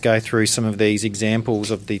now is go through some of these examples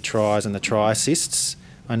of the tries and the try assists.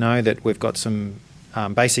 I know that we've got some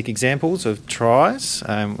basic examples of tries.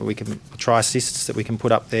 Try assists that we can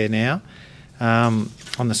put up there now on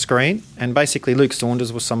the screen. And basically, Luke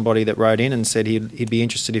Saunders was somebody that wrote in and said he'd be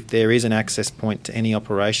interested if there is an access point to any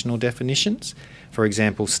operational definitions. For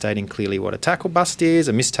example, stating clearly what a tackle bust is,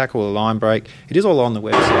 a missed tackle, a line break. It is all on the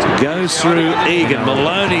website. Goes through Egan,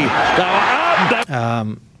 Maloney.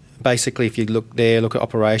 Basically, if you look there, look at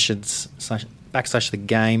operations / the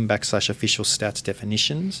game / official stats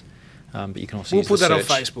definitions. But you can also We'll use put the that on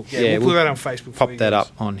search. Facebook. Yeah, we'll put that on Facebook. Pop that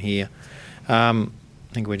up on here. I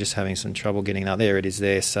think we're just having some trouble getting that. There it is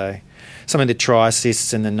there. So some of the try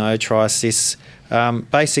assists and the no try assists.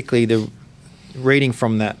 Basically, the reading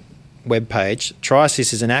from that web page, try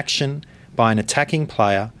assist is an action by an attacking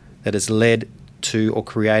player that has led to or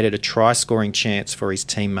created a try-scoring chance for his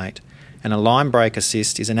teammate. And a line break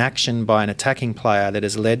assist is an action by an attacking player that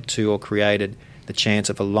has led to or created the chance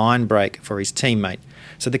of a line break for his teammate.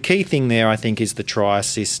 So the key thing there, I think, is the try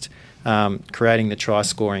assist, creating the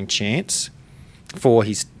try-scoring chance for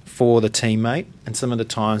the teammate. And some of the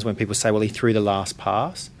times when people say, well, he threw the last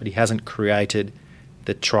pass, but he hasn't created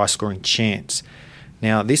the try-scoring chance.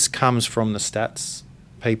 Now, this comes from the stats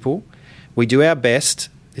people. We do our best,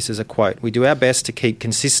 this is a quote, we do our best to keep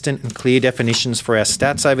consistent and clear definitions for our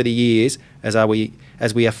stats over the years as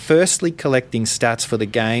we are firstly collecting stats for the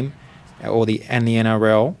game and the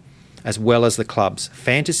NRL as well as the clubs.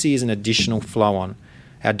 Fantasy is an additional flow-on.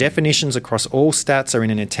 Our definitions across all stats are in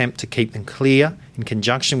an attempt to keep them clear in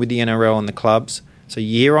conjunction with the NRL and the clubs, so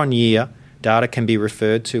year on year, data can be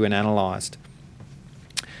referred to and analysed.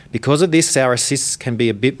 Because of this, our assists can be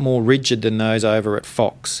a bit more rigid than those over at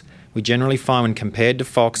Fox. We generally find when compared to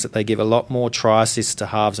Fox that they give a lot more try assists to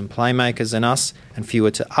halves and playmakers than us and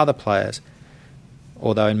fewer to other players,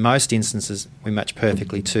 although in most instances we match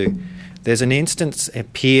perfectly too. There's an instance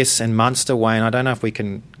at Pearce and Munster, Wayne, I don't know if we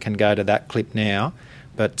can go to that clip now,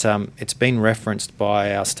 but it's been referenced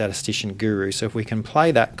by our statistician guru. So if we can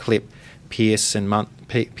play that clip, Pearce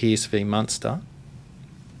v Munster.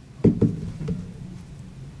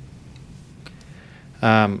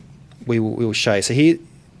 We will show you. So here,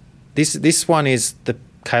 this one is the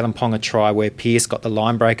Kalyn Ponga try where Pearce got the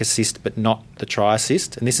line break assist but not the try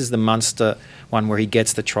assist, and this is the Munster one where he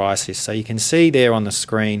gets the try assist. So you can see there on the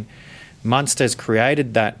screen, Munster's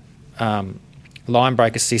created that line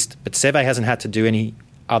break assist, but Seve hasn't had to do any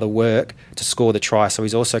other work to score the try, so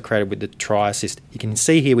he's also created with the try assist. You can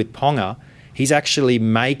see here with Ponga, he's actually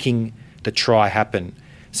making the try happen.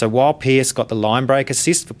 So while Pearce got the line break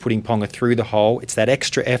assist for putting Ponga through the hole, it's that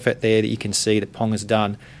extra effort there that you can see that Ponga's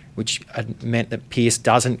done, which meant that Pearce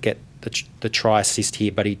doesn't get the try assist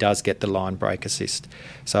here, but he does get the line break assist.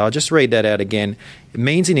 So I'll just read that out again. It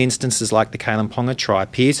means in instances like the Kalyn Ponga try,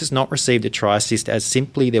 Pearce has not received a try assist as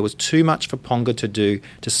simply there was too much for Ponga to do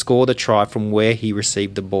to score the try from where he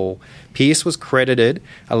received the ball. Pearce was credited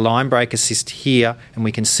a line break assist here, and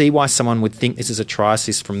we can see why someone would think this is a try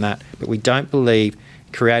assist from that, but we don't believe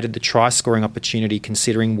created the try-scoring opportunity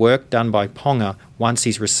considering work done by Ponga once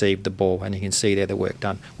he's received the ball, and you can see there the work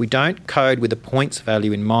done. We don't code with the points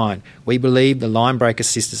value in mind. We believe the line break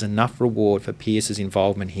assist is enough reward for Pearce's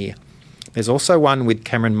involvement here. There's also one with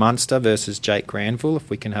Cameron Munster versus Jake Granville, if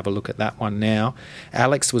we can have a look at that one now.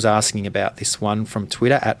 Alex was asking about this one from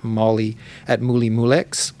Twitter at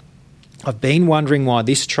Mulex. I've been wondering why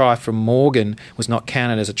this try from Morgan was not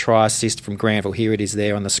counted as a try assist from Granville. Here it is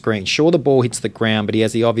there on the screen. Sure, the ball hits the ground, but he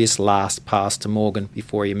has the obvious last pass to Morgan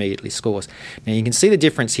before he immediately scores. Now, you can see the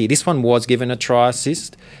difference here. This one was given a try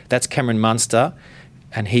assist. That's Cameron Munster,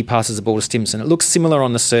 and he passes the ball to Stimson. It looks similar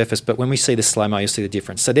on the surface, but when we see the slow-mo, you'll see the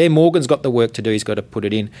difference. So there, Morgan's got the work to do. He's got to put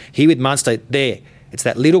it in. Here with Munster, there, it's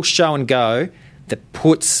that little show and go that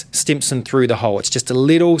puts Stimson through the hole. It's just a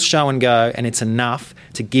little show and go, and it's enough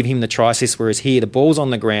to give him the try assist, whereas here the ball's on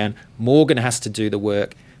the ground, Morgan has to do the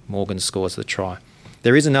work, Morgan scores the try.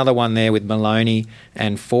 There is another one there with Maloney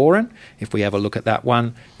and Foran, if we have a look at that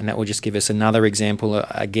one, and that will just give us another example,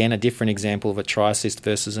 again, a different example of a try assist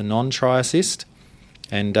versus a non-try assist.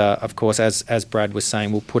 And, of course, as Brad was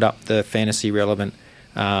saying, we'll put up the fantasy relevant,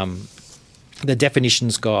 the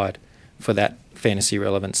definitions guide for that fantasy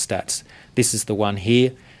relevant stats. This is the one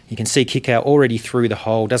here. You can see kick out already through the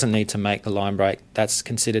hole, doesn't need to make the line break. That's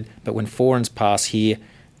considered. But when Foran's pass here,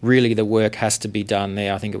 really the work has to be done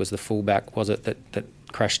there. I think it was the fullback, was it, that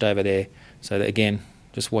crashed over there. So that, again,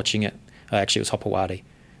 just watching it, actually it was Hopewadi.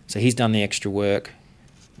 So he's done the extra work,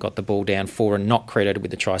 got the ball down. Foran not credited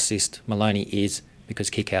with the try assist. Maloney is, because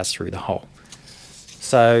kick out's through the hole.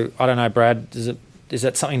 So I don't know, Brad, is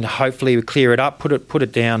that something to hopefully clear it up, put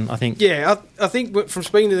it down? I think. Yeah, I think from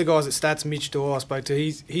speaking to the guys at Stats, Mitch Dorr I spoke to,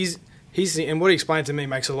 he's and what he explained to me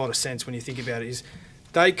makes a lot of sense when you think about it. Is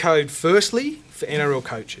they code firstly for NRL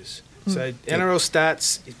coaches, so NRL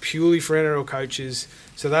Stats is purely for NRL coaches.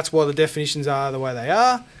 So that's why the definitions are the way they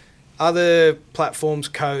are. Other platforms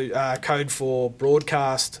code for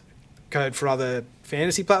broadcast, code for other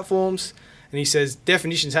fantasy platforms, and he says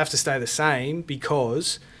definitions have to stay the same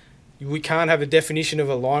because we can't have a definition of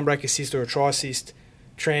a line break assist or a try assist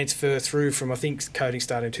transfer through from, I think, coding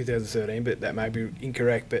started in 2013, but that may be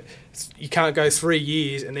incorrect. But you can't go 3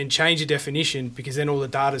 years and then change a definition because then all the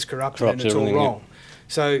data's corrupted and it's all wrong. Yeah.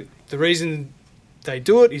 So the reason they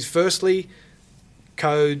do it is firstly,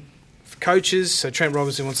 code for coaches. So Trent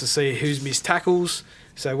Robinson wants to see who's missed tackles.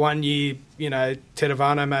 So 1 year,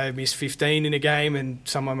 Tedavano may have missed 15 in a game and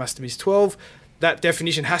someone must have missed 12. That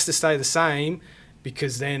definition has to stay the same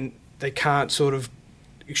because then they can't sort of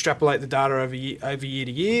extrapolate the data over year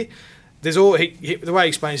to year. There's the way he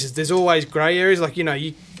explains is there's always grey areas. Like,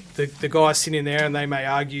 the guys sitting there and they may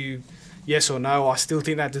argue yes or no. I still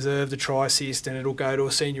think that deserved a try assist and it'll go to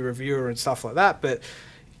a senior reviewer and stuff like that. But,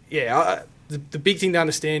 yeah, the big thing to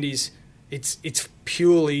understand is it's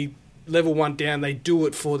purely level one down. They do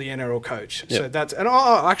it for the NRL coach. Yep. So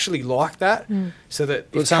I actually like that. So that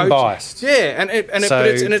it's unbiased. Yeah,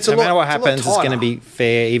 it's no matter what happens, it's going to be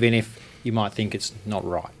fair, even if you might think it's not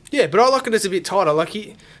right. Yeah, but I like it as a bit tighter.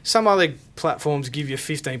 Like some other platforms give you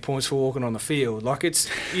 15 points for walking on the field. Like it's,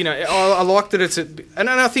 I like that it's and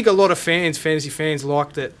I think a lot of fantasy fans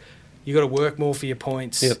like that. You got to work more for your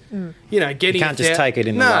points. Yep. Getting you can't just take it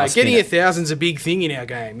in the last getting minute. 1,000's a big thing in our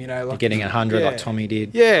game. Like you're getting 100 like Tommy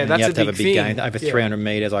did. Yeah, and that's you have to have a big thing. game over 300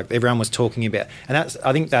 metres, like everyone was talking about. And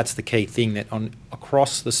I think that's the key thing, that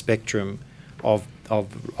across the spectrum of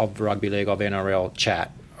rugby league, of NRL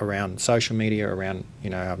chat, around social media, around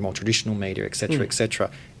more traditional media, etc., etc.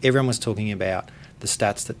 Everyone was talking about the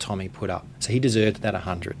stats that Tommy put up. So he deserved that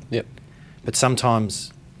 100. Yep. But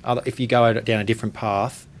sometimes if you go down a different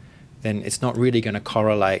path, then it's not really going to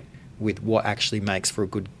correlate with what actually makes for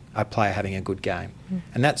a player having a good game.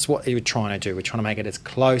 And that's what we're trying to do. We're trying to make it as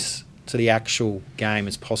close to the actual game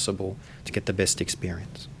as possible to get the best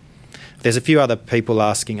experience. There's a few other people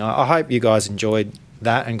asking. I hope you guys enjoyed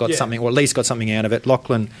that and got something, or at least got something out of it.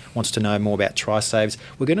 Lachlan wants to know more about try saves.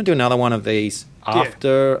 We're going to do another one of these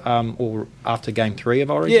after game 3 of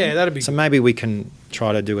Origin. Yeah, that'd be so. Maybe we can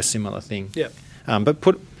try to do a similar thing. Yeah. But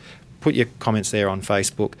put your comments there on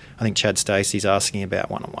Facebook. I think Chad Stacey's asking about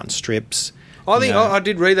one-on-one strips. I think I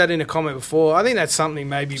did read that in a comment before. I think that's something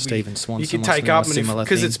maybe Stephen Swanson you could wants take to know up, a and similar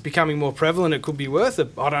because thing. it's becoming more prevalent, it could be worth it.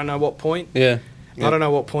 I don't know what point. Yeah. I don't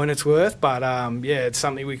know what point it's worth, but it's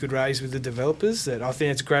something we could raise with the developers. That I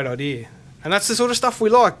think it's a great idea, and that's the sort of stuff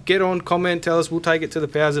we like. Get on, comment, tell us. We'll take it to the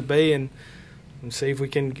powers that be and see if we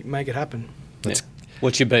can make it happen.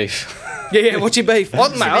 What's your beef? Yeah, what's your beef?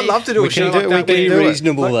 I'd love to do a show like that. Be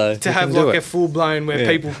reasonable though. To have like a full blown where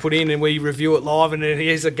people put in and we review it live, and then he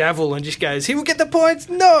has a gavel and just goes, "He will get the points."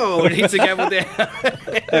 No, and hits the gavel down.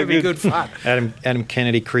 That'd be good fun. Adam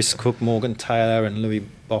Kennedy, Chris Cook, Morgan Taylor, and Louis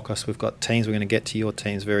Bocos. We've got teams. We're going to get to your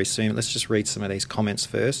teams very soon. Let's just read some of these comments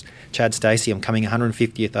first. Chad Stacey, I'm coming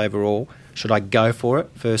 150th overall. Should I go for it?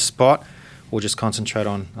 First spot. Or just concentrate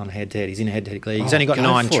on head-to-head. He's in a head-to-head league. He's only got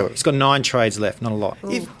he's got 9 trades left, not a lot.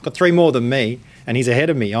 He's got 3 more than me, and he's ahead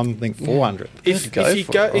of me. I'm 400.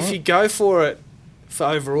 If you go for it for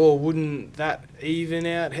overall, wouldn't that even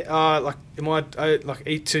out? Am I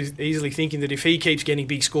too easily thinking that if he keeps getting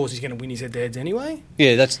big scores, he's going to win his head-to-heads anyway?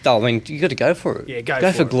 Yeah, I mean, you got to go for it. Yeah,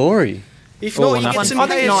 go for glory. If not, you get some. I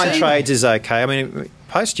think 9 trades is okay. I mean,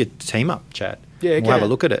 post your team up, Chad. Yeah, we'll have a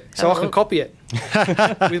look at it. So I can copy it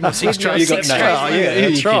with my 6 trades. That's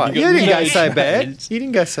right. You didn't go so bad. You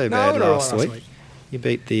didn't go so bad last week. You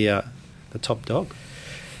beat the top dog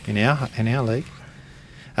in our league.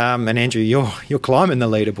 And Andrew, you're climbing the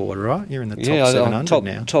leaderboard, right? You're in the top 700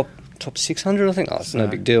 now. Top 600, I think. It's no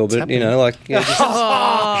big deal, but no big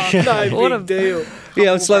deal.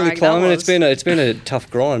 Yeah, I'm slowly climbing. It's been a tough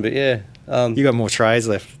grind, but yeah. You got more trades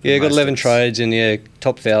left. Yeah, got 11 trades and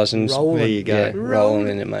top thousands. There you go. Yeah, rolling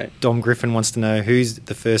in it, mate. Dom Griffin wants to know who's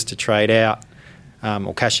the first to trade out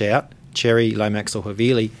or cash out, Cherry, Lomax or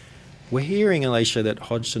Havili. We're hearing, Alicia, that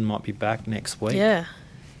Hodgson might be back next week. Yeah.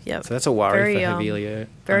 Yep. So that's a worry for Havili.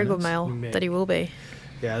 Very good mail that he will be.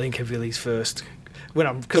 Yeah, I think Havili's first.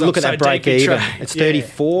 Look at that break even. It's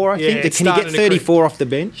 34, I think. Can he get 34 off the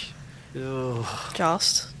bench?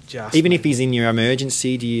 Just. Even if he's in your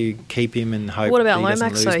emergency, do you keep him and hope? What about that he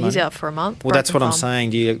Lomax? So he's out for a month. Well, that's what I'm saying.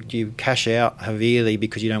 Do you cash out Havili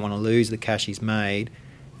because you don't want to lose the cash he's made,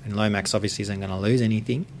 and Lomax obviously isn't going to lose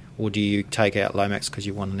anything, or do you take out Lomax because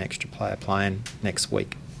you want an extra player playing next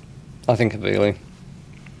week? I think Havili.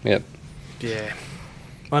 Yep. Yeah.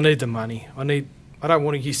 I need the money. I don't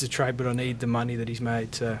want to use the trade, but I need the money that he's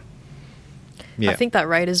made. So. Yeah. I think that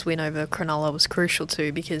Raiders win over Cronulla was crucial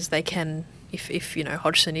too, because they can. If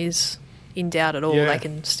Hodgson is in doubt at all, they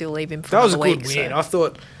can still leave him for another week. That was a good win. I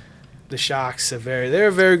thought the Sharks they're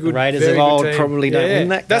a very good Raiders of old probably don't win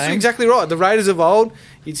that game. That's exactly right. The Raiders of old,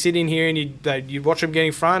 you'd sit in here and you'd watch them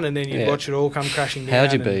getting front, and then you'd watch it all come crashing down.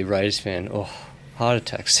 How'd you be, Raiders fan? Oh, heart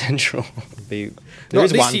attack central. There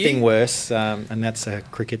is one thing worse, and that's a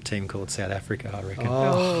cricket team called South Africa, I reckon.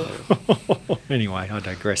 Oh. Anyway, I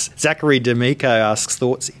digress. Zachary D'Amico asks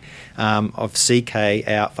thoughts of CK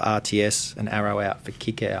out for RTS and Arrow out for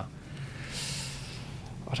Kikau.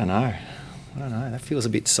 I don't know. That feels a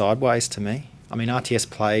bit sideways to me. I mean, RTS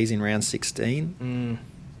plays in round 16.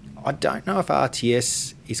 I don't know if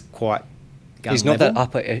RTS is quite He's not that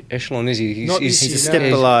upper echelon, is he? He's a step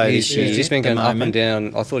below. He's just been going up and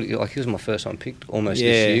down. I thought he was my first one picked almost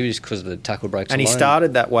this year just because of the tackle breaks. And he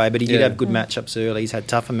started that way, but he did have good matchups early. He's had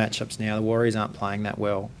tougher matchups now. The Warriors aren't playing that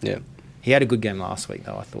well. Yeah. He had a good game last week,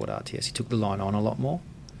 though, I thought, RTS. He took the line on a lot more.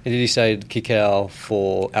 And did he say Kikau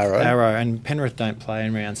for Arrow? Arrow, and Penrith don't play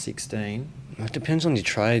in round 16. It depends on your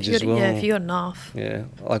trades as well. Yeah, if you got enough. Yeah.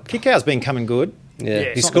 Kikau's been coming good.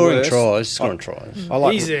 Yeah, he's scoring tries.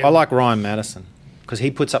 I like Ryan Madison because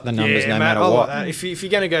he puts up the numbers no matter what. Like if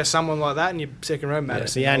you're going to go someone like that in your second row,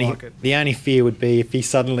 Madison, the only fear would be if he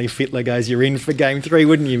suddenly Fittler goes, "You're in for game 3,"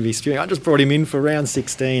 wouldn't you be spewing? I just brought him in for round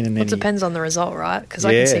 16, and then it depends on the result, right? Because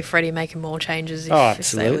I can see Freddie making more changes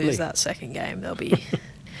if they lose that second game. They'll be.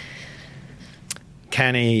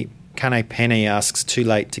 Kane Penny asks, too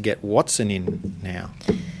late to get Watson in now.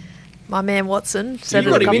 My man Watson said it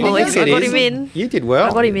a couple of weeks. I got him in. You did well.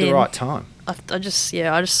 I got him in at the right time. I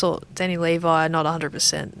just thought Danny Levi, not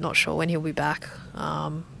 100%, not sure when he'll be back.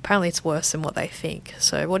 Apparently it's worse than what they think.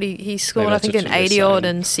 So what he scored, Maybe I think, that's an what they're 80 odd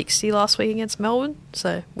saying. and 60 last week against Melbourne.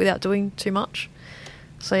 So without doing too much.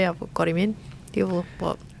 So yeah, we've got him in. He'll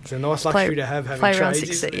It's a nice luxury to have having play around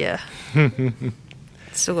trades. 60. isn't it? Yeah.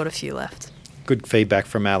 Still got a few left. Good feedback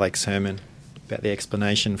from Alex Herman about the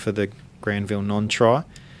explanation for the Granville non-try.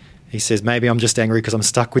 He says, maybe I'm just angry because I'm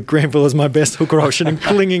stuck with Granville as my best hooker option and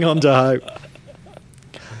clinging on to hope.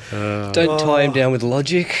 Don't tie him down with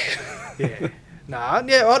logic. Yeah.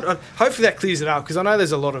 Hopefully that clears it up because I know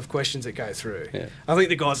there's a lot of questions that go through. Yeah. I think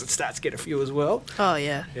the guys at Stats get a few as well. Oh,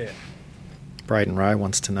 yeah. Yeah. Braden Rowe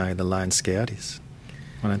wants to know who the lone scout is.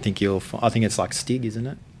 I don't think I think it's like Stig, isn't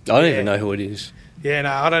it? I don't Yeah. even know who it is. Yeah,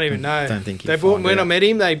 no, I don't even know. Don't think they you'll brought find when I out. met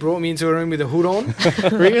him. They brought me into a room with a hood on.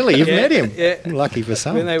 Really? You've Yeah, met him? yeah. Lucky for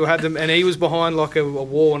some. When they had them, and he was behind like a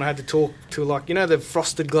wall, and I had to talk to the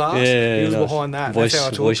frosted glass. Yeah, he was nice. behind that. Voice- That's how I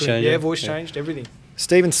talked voice to him. changer. Yeah, voice Yeah. changed everything.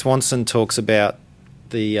 Stephen Swanson talks about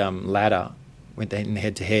the ladder in the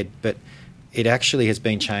head-to-head, but it actually has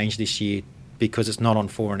been changed this year because it's not on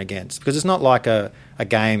for and against. Because it's not like a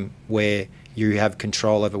game where you have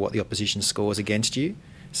control over what the opposition scores against you.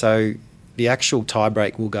 So the actual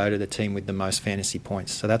tiebreak will go to the team with the most fantasy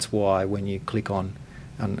points. So that's why when you click on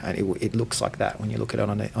and it looks like that when you look at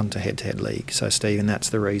it onto head-to-head league. So Stephen, that's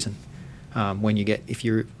the reason. If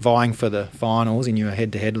you're vying for the finals in your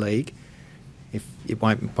head-to-head league, if it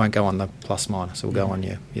won't go on the plus minus, it will go on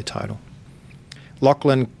your total.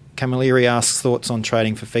 Lachlan Camilleri asks thoughts on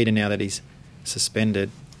trading for Fifita now that he's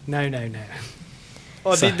suspended. No.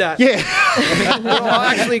 I did that. Yeah.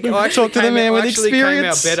 I actually Talk to the man with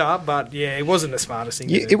experience. Came out better, but yeah, it wasn't the smartest thing.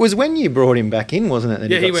 to do. It was when you brought him back in, wasn't it, that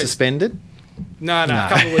Yeah, he he got went- suspended? No, a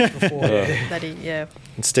couple of weeks before. Yeah. That yeah.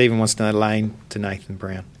 And Stephen wants to know Lane to Nathan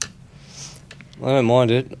Brown. I don't mind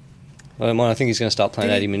it. I think he's going to start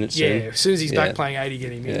playing 80 minutes Yeah, soon. as soon as he's Yeah. back playing 80,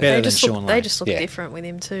 get him in. Yeah. Better They than just Sean look, Lane. they just look Yeah. different with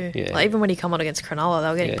him too. Yeah. Like, even when he come on against Cronulla, they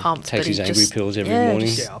were getting Yeah, pumped. takes but his he angry just, pills every yeah, morning.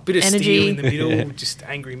 just Yeah, a bit of energy. steel in the middle, just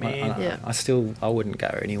angry man. Yeah. I wouldn't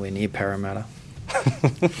go anywhere near Parramatta.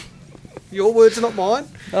 Your words are not mine.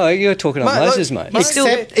 Oh, you're talking on Mate, Moses, look, mate. mate, still-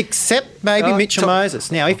 Except maybe Oh, Mitchell top- Moses.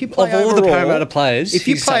 Now, if you play Of all overall, the Parramatta players, if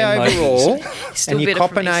you he's play saying Moses. overall Still and you better cop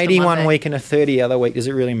from an Easter 80 one Monday. week and a 30 the other week, does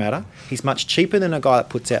it really matter? He's much cheaper than a guy that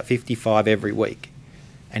puts out 55 every week.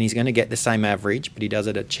 And he's going to get the same average, but he does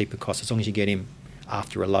it at cheaper cost as long as you get him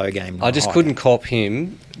after a low game. I just high couldn't game. cop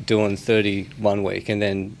him doing 30 one week and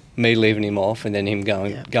then me leaving him off and then him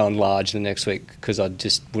going large the next week because I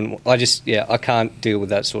just wouldn't. I can't deal with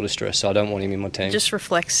that sort of stress. So I don't want him in my team. Just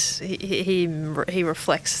reflects he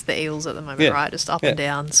reflects the Eels at the moment, Yeah. right? Just up Yeah. and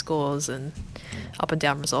down scores and up and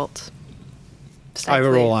down results. Stay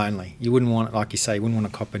Overall clear. only. You wouldn't want, like you say, you wouldn't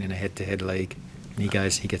want to cop it in a head-to-head league. And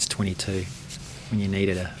he gets 22 when you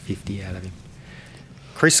needed a 50 out of him.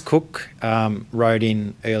 Chris Cook wrote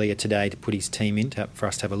in earlier today to put his team in for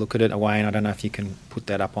us to have a look at it. Wayne, I don't know if you can put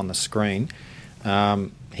that up on the screen.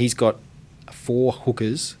 He's got 4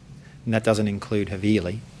 hookers, and that doesn't include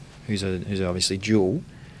Havili, who's obviously dual.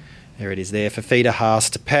 There it is there. Fifita, Haas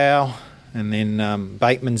to Powell, and then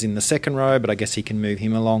Bateman's in the second row, but I guess he can move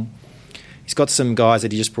him along. He's got some guys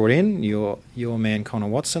that he just brought in. Your man Connor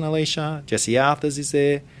Watson, Alicia. Jesse Arthurs is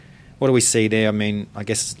there. What do we see there? I mean, I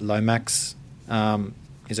guess Lomax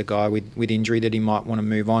is a guy with injury that he might want to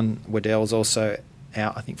move on. Waddell's also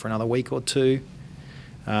out, I think, for another week or two.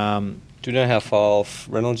 Do you know how far off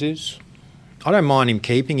Reynolds is? I don't mind him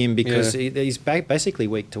keeping him because Yeah. he's basically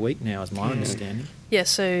week to week now, is my understanding. Yeah,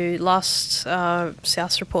 so last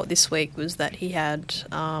South's report this week was that he had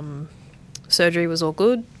surgery was all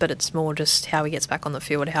good, but it's more just how he gets back on the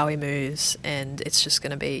field, how he moves, and it's just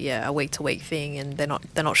going to be a week to week thing, and they're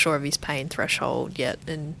not sure of his pain threshold yet,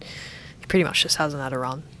 and he pretty much just hasn't had a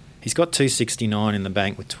run. He's got 269 in the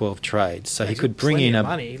bank with 12 trades, so he He's could got bring plenty in of a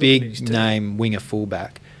money, looking at his big team. name winger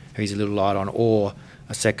fullback who he's a little light on, or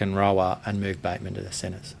a second rower and move Bateman to the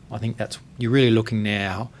centres. I think you're really looking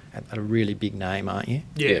now at a really big name, aren't you?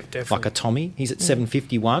 Yeah, definitely. Like a Tommy. He's at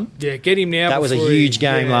 751. Yeah, get him now. That was a before huge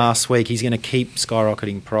game yeah. last week. He's going to keep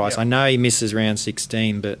skyrocketing price. Yep. I know he misses round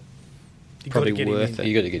 16, but You probably gotta get him worth in. it.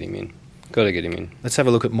 You got to get him in. Got to get him in. Let's have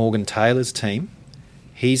a look at Morgan Taylor's team.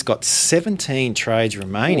 He's got 17 trades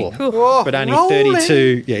remaining, Oh, but only rolling.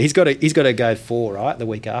 32. Yeah, he's got to go 4 right the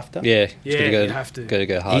week after. Yeah, Yeah, got you have to. Got to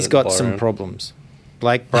go hard. He's at the got some bottom. problems.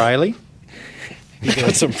 Blake Brayley. He's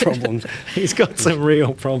got some problems. He's got some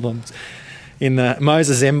real problems. In the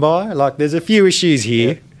Moses Mbai, like there's a few issues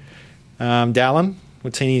here. Dallin,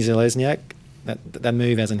 Watini Zelezniak, that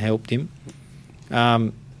move hasn't helped him.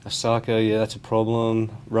 Osaka, yeah, that's a problem.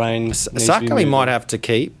 Rain. needs to be Osaka we moved might on. have to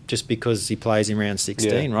keep just because he plays in round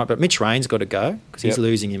 16, Yeah. right? But Mitch Rain's got to go because he's Yep.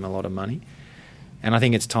 losing him a lot of money. And I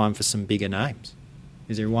think it's time for some bigger names.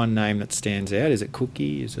 Is there one name that stands out? Is it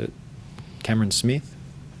Cookie? Is it Cameron Smith?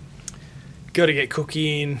 Got to get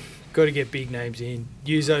Cookie in. Got to get big names in.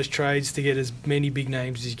 Use those trades to get as many big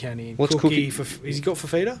names as you can in. What's Cookie? Has he got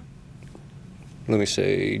Fafita? Let me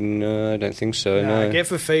see. No, I don't think so. No. Get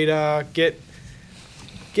Fafita. Get.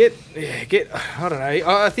 I don't know.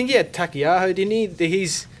 I think he had Takiyaho, didn't he?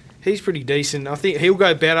 He's pretty decent. I think he'll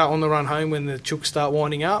go better on the run home when the Chooks start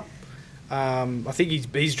winding up. I think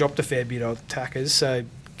he's dropped a fair bit of tackers, so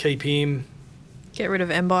keep him. Get rid of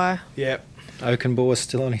Empire. Yep. Oakenbour's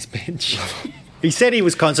still on his bench. He said he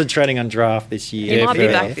was concentrating on draft this year. He might be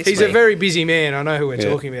fair. back this He's a week. very busy man. I know who we're Yeah.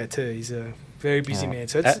 talking about too. He's a very busy man.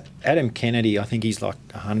 So it's, Adam Kennedy, I think he's like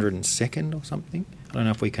 102nd or something. I don't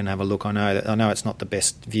know if we can have a look. I know it's not the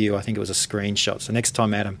best view. I think it was a screenshot. So next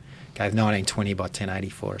time, Adam, gave 1920 by 1080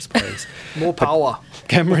 for us, please. more power.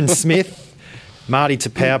 Cameron Smith, Marty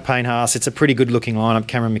Tapau, Payne Haas. It's a pretty good looking lineup.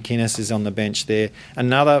 Cameron McInnes is on the bench there.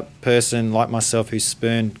 Another person like myself who's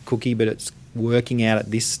spurned Cookie, but it's working out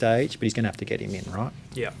at this stage, but he's going to have to get him in, right?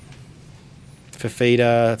 Yeah.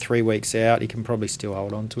 Fafita, 3 weeks out. He can probably still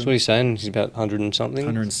hold on to That's him. what he's saying. He's about 100 and something.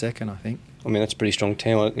 102nd, I think. I mean, that's a pretty strong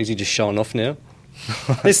team. Is he just showing off now?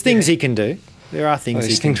 There's things he can do. There are things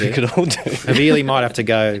There's he can things we do. could all do. Havili might have to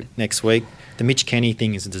go next week. The Mitch Kenny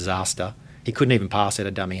thing is a disaster. He couldn't even pass at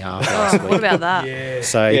a dummy half last Oh, week. what about that? Yeah.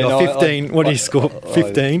 So he Yeah, got no, 15. What did he score?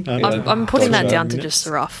 15? I don't know. I'm putting that Those down to minutes. just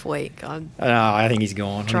a rough week. I think he's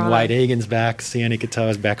gone. I mean, Toronto. Wade Egan's back. Sione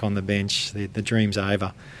Katoa's back on the bench. The dream's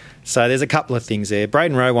over. So there's a couple of things there.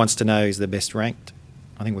 Braden Rowe wants to know who's the best ranked.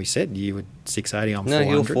 I think we said you were 680. I'm No,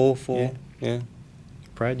 400. he'll fall. Yeah.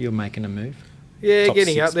 Brad, you're making a move. Yeah, Top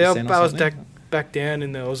getting up there. 6% or I was something? back down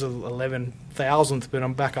in there. I was 11,000th, but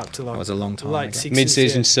I'm back up to like That was a long time late ago. sixes.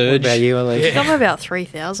 Mid-season What surge. about you, Elise? Yeah. I'm about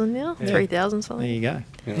 3,000 now. Yeah. 3,000 There something. you go.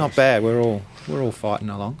 Yeah. Not bad. We're all fighting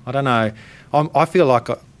along. I don't know. I feel like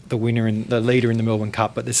the leader in the Melbourne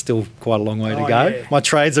Cup, but there's still quite a long way to Oh, go. yeah. My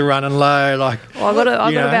trades are running low. Like Well, I've got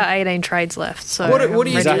You know. about 18 trades left. So What are I'm you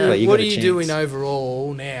ready Exactly, to- you what got are a you chance. doing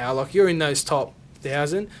overall now? Like you're in those top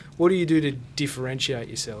 1,000. What do you do to differentiate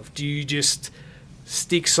yourself? Do you just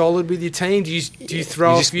stick solid with your team? Do you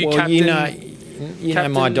throw off your captain? you know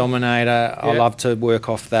my captain- dominator. I Yeah. love to work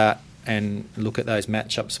off that and look at those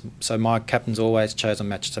matchups. So my captain's always chosen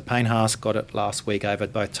matchups. So Payne Haas got it last week over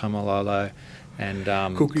both Tomalolo and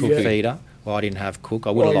Cookie, Fafita. Well, I didn't have Cook.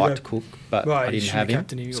 I would have Well, you liked know- Cook, but Right, I you didn't shouldn't have him.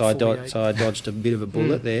 captain him, you So got 48. I dodged a bit of a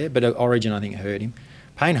bullet Mm. there. But Origin, I think, hurt him.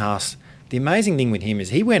 Payne Haas, the amazing thing with him is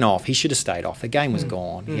he went off. He should have stayed off. The game was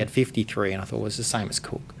gone. He had 53, and I thought it was the same as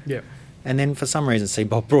Cook. Yeah. And then for some reason,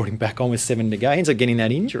 Bob brought him back on with 7 to go. He ends up getting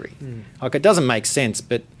that injury. Like, it doesn't make sense,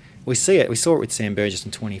 but we see it. We saw it with Sam Burgess in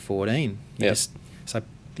 2014. Yep. So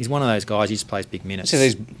he's one of those guys, he just plays big minutes. So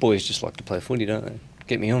these boys just like to play footy, don't they?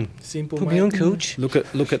 Get me on. Simple, Put mate. me on, coach. Look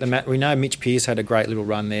at the mat. We know Mitch Pearce had a great little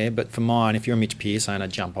run there, but for mine, if you're a Mitch Pearce owner,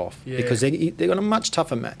 jump off Yeah. because they've got a much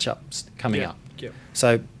tougher matchups coming Yeah. up. Yeah.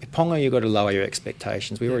 So Ponga, you've got to lower your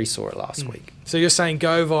expectations. We already saw it last week. So you're saying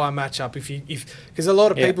go via matchup if because a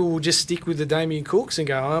lot of Yeah. people will just stick with the Damien Cooks and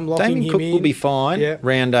go, I'm locking Damien him Cook in. will be fine Yeah.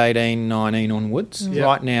 round 18, 19 onwards. Yeah.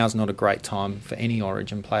 Right now is not a great time for any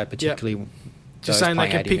Origin player, particularly Just those saying they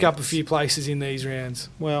playing can 80 pick up a minutes. few places in these rounds.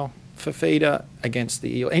 Well, Fafita against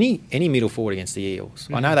the Eels, any middle forward against the Eels.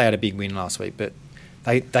 I know they had a big win last week, but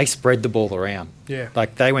they spread the ball around. Yeah.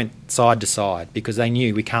 Like they went side to side because they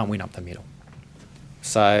knew we can't win up the middle.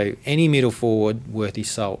 So any middle forward worth his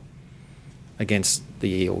salt against the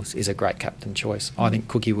Eels is a great captain choice. I think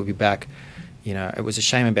Cookie will be back. You know, it was a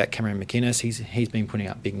shame about Cameron McInnes. He's been putting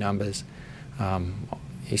up big numbers.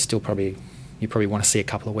 He's still you probably want to see a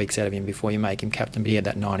couple of weeks out of him before you make him captain. But he had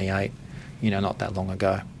that 98, not that long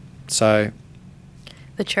ago. So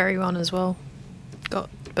The cherry one as well.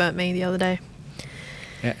 Burnt me the other day.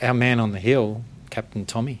 our man on the hill, Captain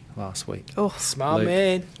Tommy, last week. Oh, Smart Luke.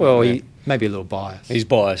 man. Well, Yeah. he maybe a little biased. He's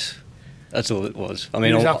biased. That's all it was. I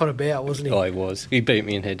mean, He was I'll- up and about, wasn't he? Oh, he was. He beat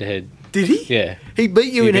me in head-to-head. Did he? Yeah. He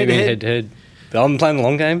beat you He in beat me head-to-head. head-to-head. But I'm playing the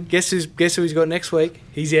long game. Guess who he's got next week?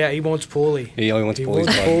 He's out. He wants Paulie. He only wants He Paulie's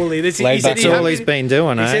wants blood. Paulie. That's, Laid he said back he's That's all happy he's to- been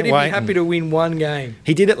doing, He eh? said he'd be Waiting. happy to win one game.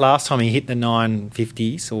 He did it last time. He hit the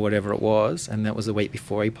 950s or whatever it was, and that was the week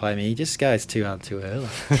before he played me. He just goes too hard too early.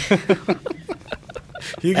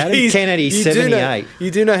 Adam He's- Kennedy, you do know- 78. You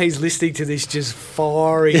do know he's listening to this just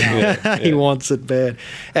firing up. He wants it bad.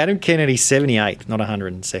 Adam Kennedy, 78th, not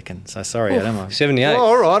 102nd. So sorry, Adam. 78. Oh,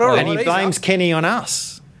 all right. And he he's blames up. Kenny on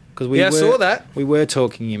us because we Yeah, I saw that. We were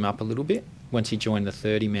talking him up a little bit. once he joined the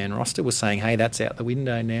 30-man roster, was saying, hey, that's out the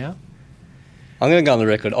window now. I'm going to go on the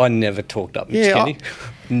record. I never talked up Mitch Kenny.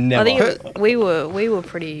 Never. I think we were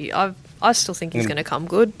pretty. I still think he's going to come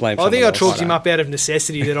good. Blame I think someone I else. talked him up out of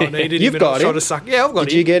necessity that I needed You've him. got And I him. tried to suck. Yeah, I've got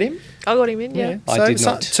Did him. you get him? I got him in. Yeah. I did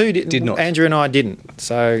not. Two Did not. Andrew and I didn't.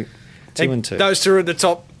 So 2 and 2. Those two are at the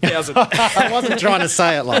top 1,000. I wasn't trying to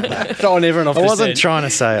say it like that. Throwing everyone off I the wasn't scent. trying to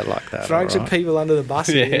say it like that. Throwing all some right? people under the bus.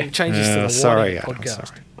 Yeah. It changes to the Sorry, One Adam, podcast.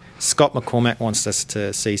 sorry. Scott McCormack wants us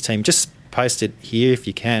to see his team. Just post it here if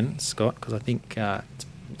you can, Scott, because I think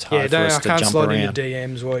it's hard for us I to can't jump slide around. into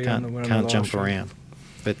DMs while you're on the Can't live jump stream. around.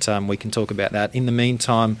 But we can talk about that. In the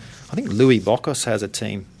meantime, I think Louis Bocos has a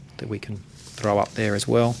team that we can throw up there as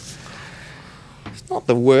well. It's not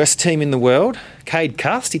the worst team in the world. Cade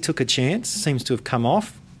Cust, he took a chance, seems to have come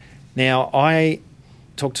off. Now, I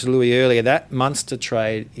talked to Louis earlier, that Munster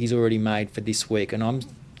trade he's already made for this week, and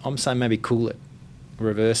I'm saying maybe cool it,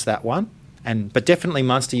 reverse that one. But definitely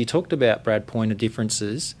Munster, you talked about, Brad, point of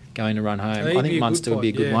differences going to run home. He'd I be think a Munster good would be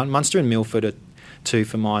a pod, good yeah. one. Munster and Milford are two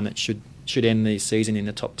for mine that should end the season in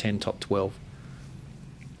the top 10, top 12.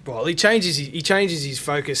 Well, he changes his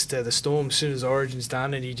focus to the Storm as soon as Origin's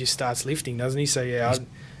done, and he just starts lifting, doesn't he? So yeah,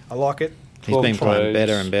 I like it. He's been 12 playing trades.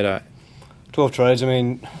 better and better. 12 trades. I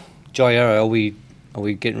mean, Jai Arrow, are we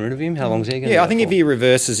getting rid of him? How long is he going to be Yeah, I out think for? if he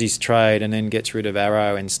reverses his trade and then gets rid of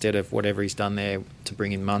Arrow instead of whatever he's done there to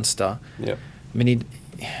bring in Munster, Yep. I mean,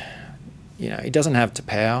 he doesn't have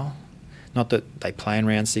Tapau. Not that they play in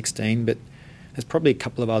round 16, but there's probably a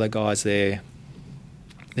couple of other guys there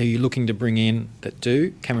that you're looking to bring in that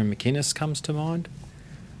do. Cameron McInnes comes to mind.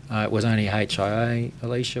 It was only HIA,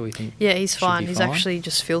 Alicia, we think. Yeah, he's should fine. be He's fine. actually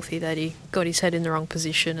just filthy that he got his head in the wrong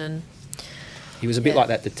position and He was a bit Yeah. like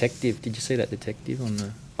that detective. Did you see that detective on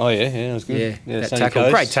the... Oh, yeah, that was good. that Sunny tackle,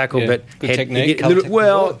 Coast. great tackle, Yeah. but good head, technique.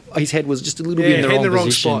 his head was just a little Yeah, bit in the head wrong in the wrong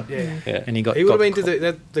position. spot. Yeah. Yeah. And he got He would have been got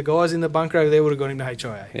to the guys in the bunker over there would have got him to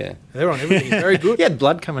HIA. Yeah. They're on everything. Very good. He had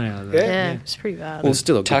blood coming out of there. Yeah. yeah, it's pretty bad. Well,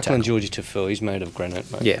 still a good Tackling tackle. Georgie Tafel, he's made of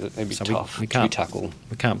granite, mate. Yeah, It'd be so tough we to can't tackle.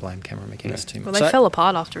 We can't blame Cameron McInnes too much. Well, they So fell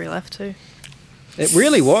apart after he left too. It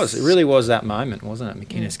really was. It really was that moment, wasn't it?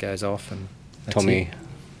 McInnes goes off and that's Tommy. it.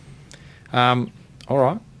 All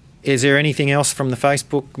right. Is there anything else from the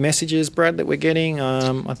Facebook messages, Brad, that we're getting?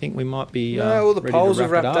 I think we might be. No, all the ready to polls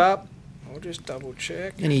have wrap it wrapped up. I'll just double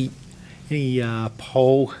check. Any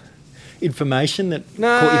poll information that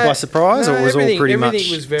No, caught you by surprise, or was all everything- pretty much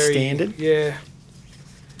everything was very standard? Yeah.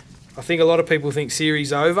 I think a lot of people think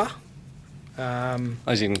series over.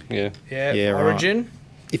 As in, yeah. Yeah, right. Origin.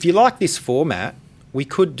 If you like this format, we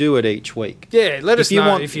could do it each week. Yeah, let us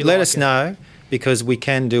know if you let like us it. know, because we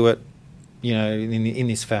can do it, in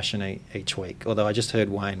this fashion each week. Although I just heard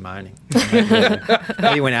Wayne moaning.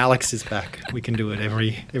 Maybe when Alex is back, we can do it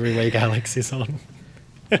every week. Alex is on.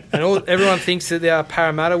 And everyone thinks that our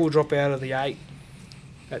Parramatta will drop out of the 8.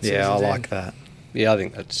 Yeah, I like that. Yeah, I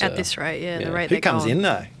think that's... At this rate, yeah, yeah. the rate Who they're comes going. in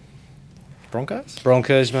though? Broncos.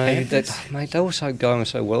 Broncos, mate. Panthers? They were going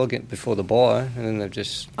so well again before the bye, and then they've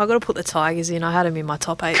just... I got to put the Tigers in. I had them in my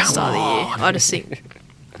top 8 at the start of the year. I just think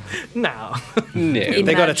No. No. In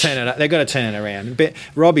They got to match. turn it. They got to turn it around. But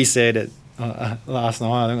Robbie said it last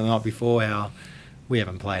night. I think the night before, how we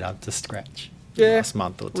haven't played up to scratch. Yeah. Last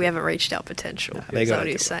month or two. we haven't reached our potential. They Is got that what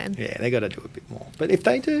to he's saying? Yeah, they got to do a bit more. But if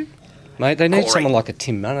they do, Mate, they need Corey. someone like a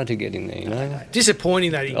Tim Manor to get in there, you know?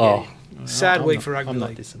 Disappointing that he Oh. Sad I'm week not- for rugby I'm not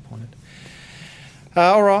league. disappointed.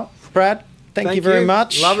 All right, Brad. Thank you very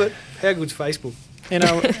much. Love it. How good's Facebook?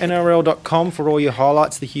 NRL.com for all your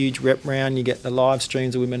highlights, the huge rep round. You get the live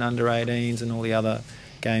streams of women under 18s and all the other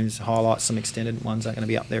games highlights. Some extended ones are going to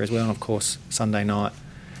be up there as well. And, of course, Sunday night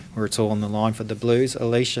where it's all on the line for the Blues.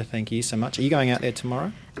 Alicia, thank you so much. Are you going out there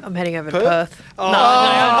tomorrow? I'm heading over to Perth? Perth. Oh.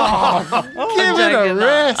 No, I'm not. Give I'm it a joking. No,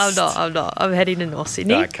 rest. I'm not. I'm heading to North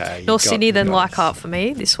Sydney. Okay, you North got- Sydney, you then got Leichhardt for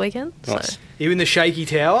me this weekend. Nice. So You're in the shaky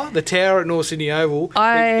tower. The tower at North Sydney Oval,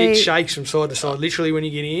 it shakes from side to side. Literally, when you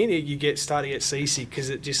get in, you start to get seasick because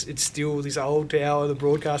it's still this old tower, the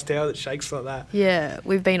broadcast tower that shakes like that. yeah,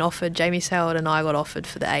 we've been offered. Jamie Soward and I got offered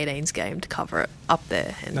for the 18s game to cover it up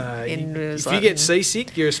there. And No, it was if you get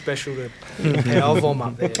seasick, you're a special to power vom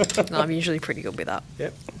up there. no, I'm usually pretty good with that.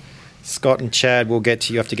 Yep. Scott and Chad will get to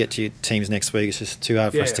you. You have to get to your teams next week. It's just too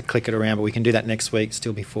hard for us Yeah. to click it around, but we can do that next week,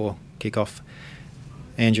 still before kick-off.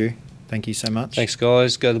 Andrew, thank you so much. Thanks,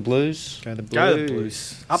 guys. Go the Blues. Go the Blues. Go the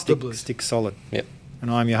Blues. Up the Stick- Blues. Stick solid. Yep. And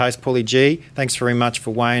I'm your host, Paulie G. Thanks very much for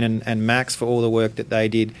Wayne and Max for all the work that they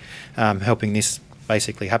did helping this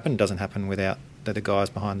basically happen. It doesn't happen without the guys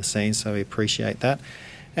behind the scenes, so we appreciate that.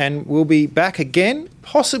 And we'll be back again,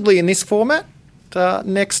 possibly in this format,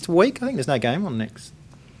 next week. I think there's no game on next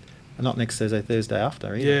Not next Thursday, Thursday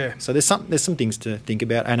after either. Yeah. So there's some things to think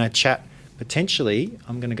about, and a chat potentially.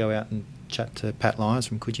 I'm going to go out and chat to Pat Lyons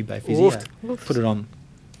from Coogee Bay Physio. Put it on.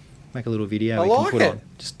 Make a little video. I we like can put it. on.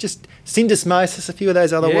 Just syndesmosis, a few of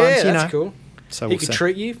those other Yeah, ones. You that's know. cool. So He we'll could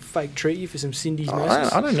see. fake treat you for some Cindy's I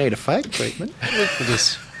nurses. don't need a fake treatment.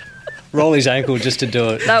 Just roll his ankle just to do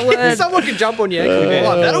it. That word, Someone can jump on your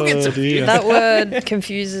ankle. That'll get some. that word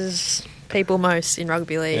confuses people most in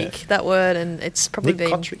rugby league. That word, and it's probably Nick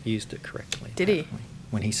been. Kotrick used it correctly. Did he? apparently,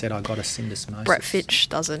 when he said, "I got a syndesmosis." Brett Fitch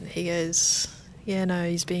doesn't. He goes, yeah, no,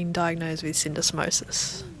 he's being diagnosed with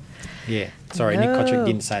syndesmosis. Yeah. Sorry, Nick No. Kotrick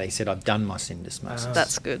didn't say that. He said, "I've done my syndesmosis."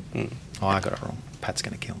 That's good. Oh, I got it wrong. Pat's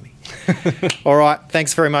going to kill me. All right.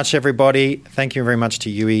 Thanks very much, everybody. Thank you very much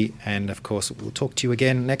to Yui. And, of course, we'll talk to you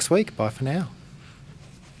again next week. Bye for now.